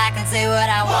mouth, I can say what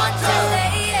I want to.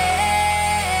 Yeah,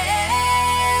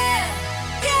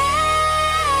 yeah,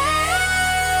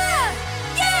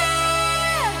 yeah.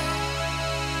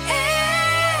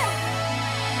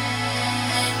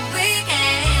 And we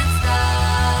can't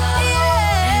stop,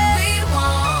 and we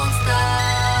won't stop.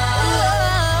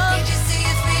 Can't you see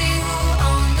it's we who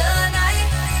own the night?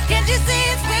 Can't you see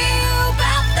it's we who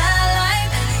found that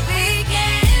light? And we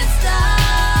can't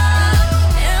stop,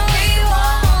 and we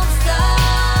won't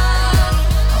stop.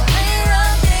 We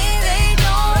run things, they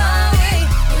don't run we.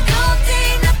 We don't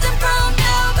take nothing from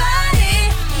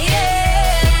nobody. Yeah,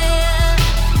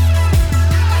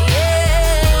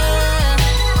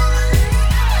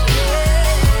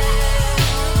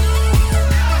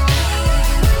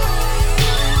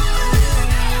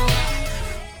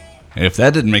 If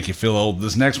that didn't make you feel old,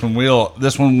 this next one will.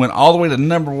 This one went all the way to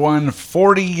number 1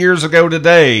 40 years ago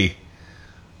today.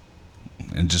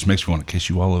 And just makes me want to kiss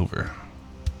you all over.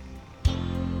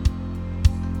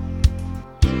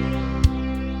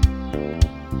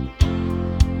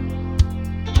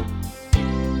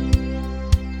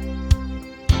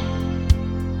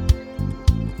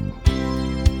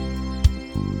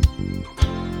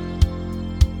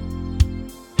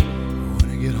 When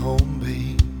I get home,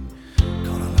 babe,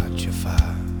 gonna light your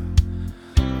fire.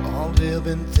 All day I've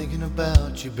been thinking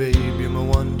about you, babe. You're my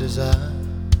one desire.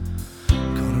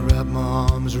 Gonna wrap my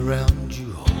arms around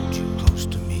you, hold you close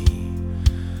to me.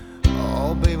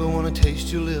 Oh, babe, I wanna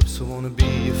taste your lips. I wanna be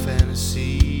your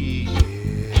fantasy. Yeah.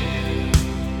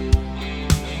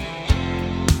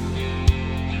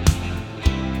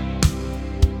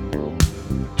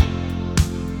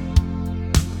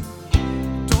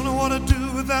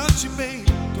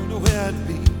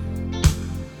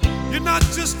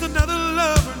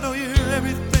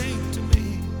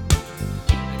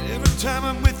 time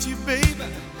I'm with you, baby,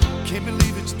 can't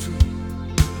believe it's true.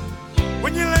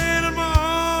 When you land in my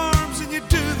arms and you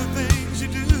do the things you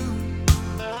do,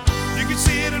 you can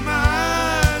see it in my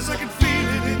eyes, I can feel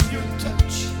it in your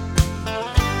touch.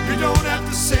 You don't have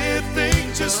to say a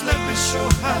thing, just let me show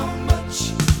how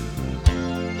much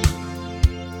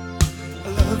I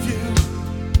love you.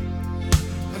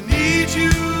 I need you.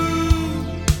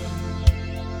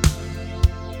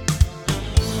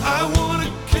 I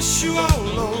wanna kiss you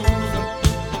all over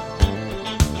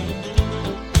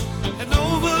and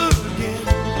over again.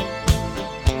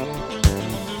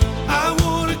 I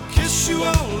wanna kiss you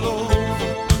all over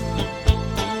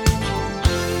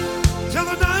till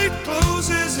the night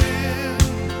closes in.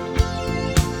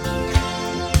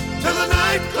 Till the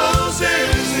night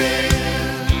closes in.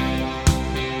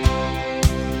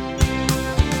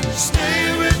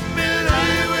 Stay with me,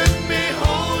 lay with me,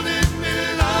 holding me,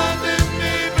 loving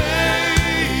me,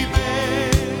 baby.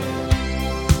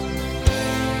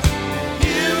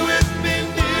 Here with me,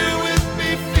 near with me,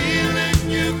 feeling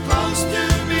you close to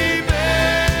me,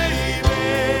 baby.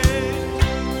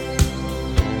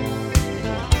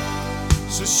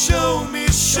 So show me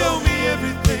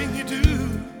everything you do.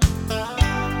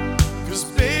 'Cause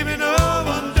baby, no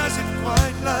one does it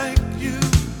quite like you.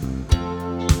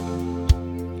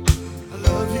 I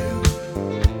love you.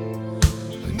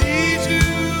 I need you.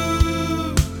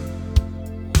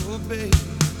 Oh, baby.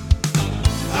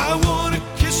 I wanna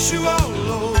kiss you all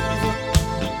over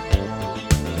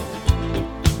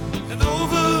and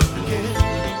over again.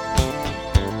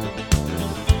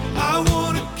 I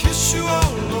wanna kiss you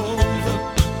all over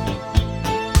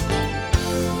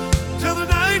till the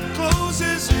night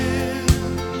closes in.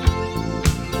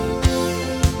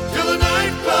 Till the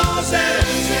night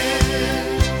closes in.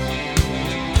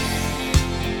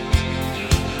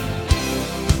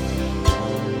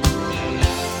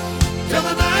 Till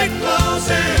the night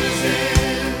closes in.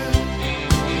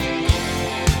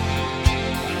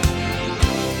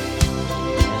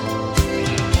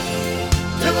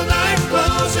 Till the night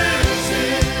closes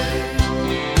in.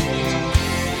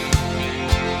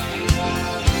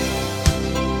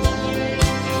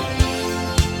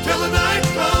 Till the night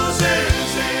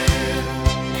closes in.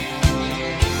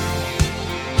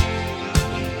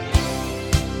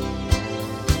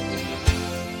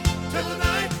 Till the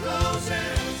night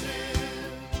closes in.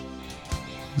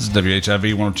 This is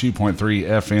WHIV 102.3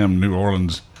 FM, New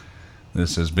Orleans.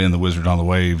 This has been The Wizard on the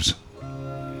Waves.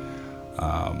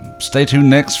 Stay tuned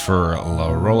next for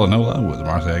La Rola Nola with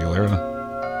Martha Aguilera.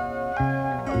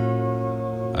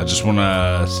 I just want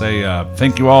to say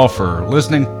thank you all for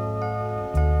listening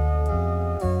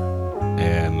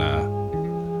and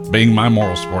being my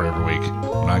moral support every week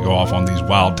when I go off on these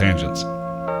wild tangents.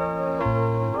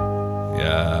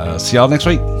 Yeah, see y'all next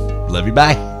week. Love you.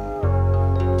 Bye.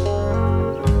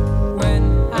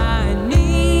 I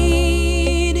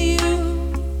need you.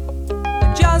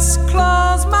 I just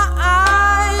close my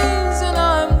eyes and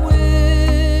I'm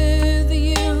with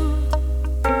you.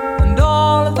 And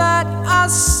all that I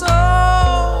so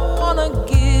wanna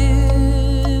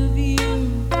give you,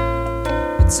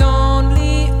 it's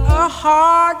only a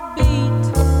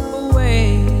heartbeat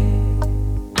away.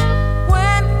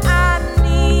 When I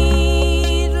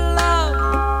need love,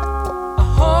 I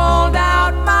hold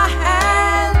out my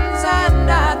hands and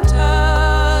I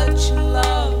touch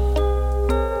love.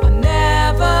 I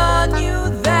never knew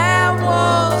there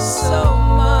was so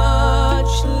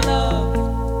much love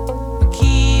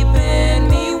keeping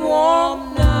me warm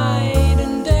night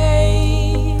and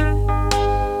day.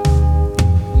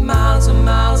 Miles and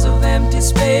miles of empty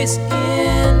space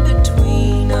in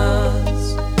between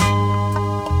us.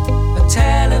 A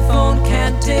telephone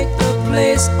can't take the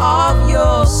place of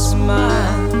your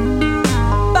smile.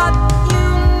 But you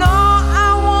know I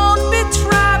won't be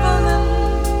traveling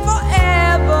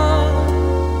forever.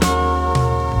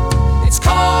 It's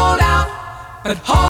cold out, but hot.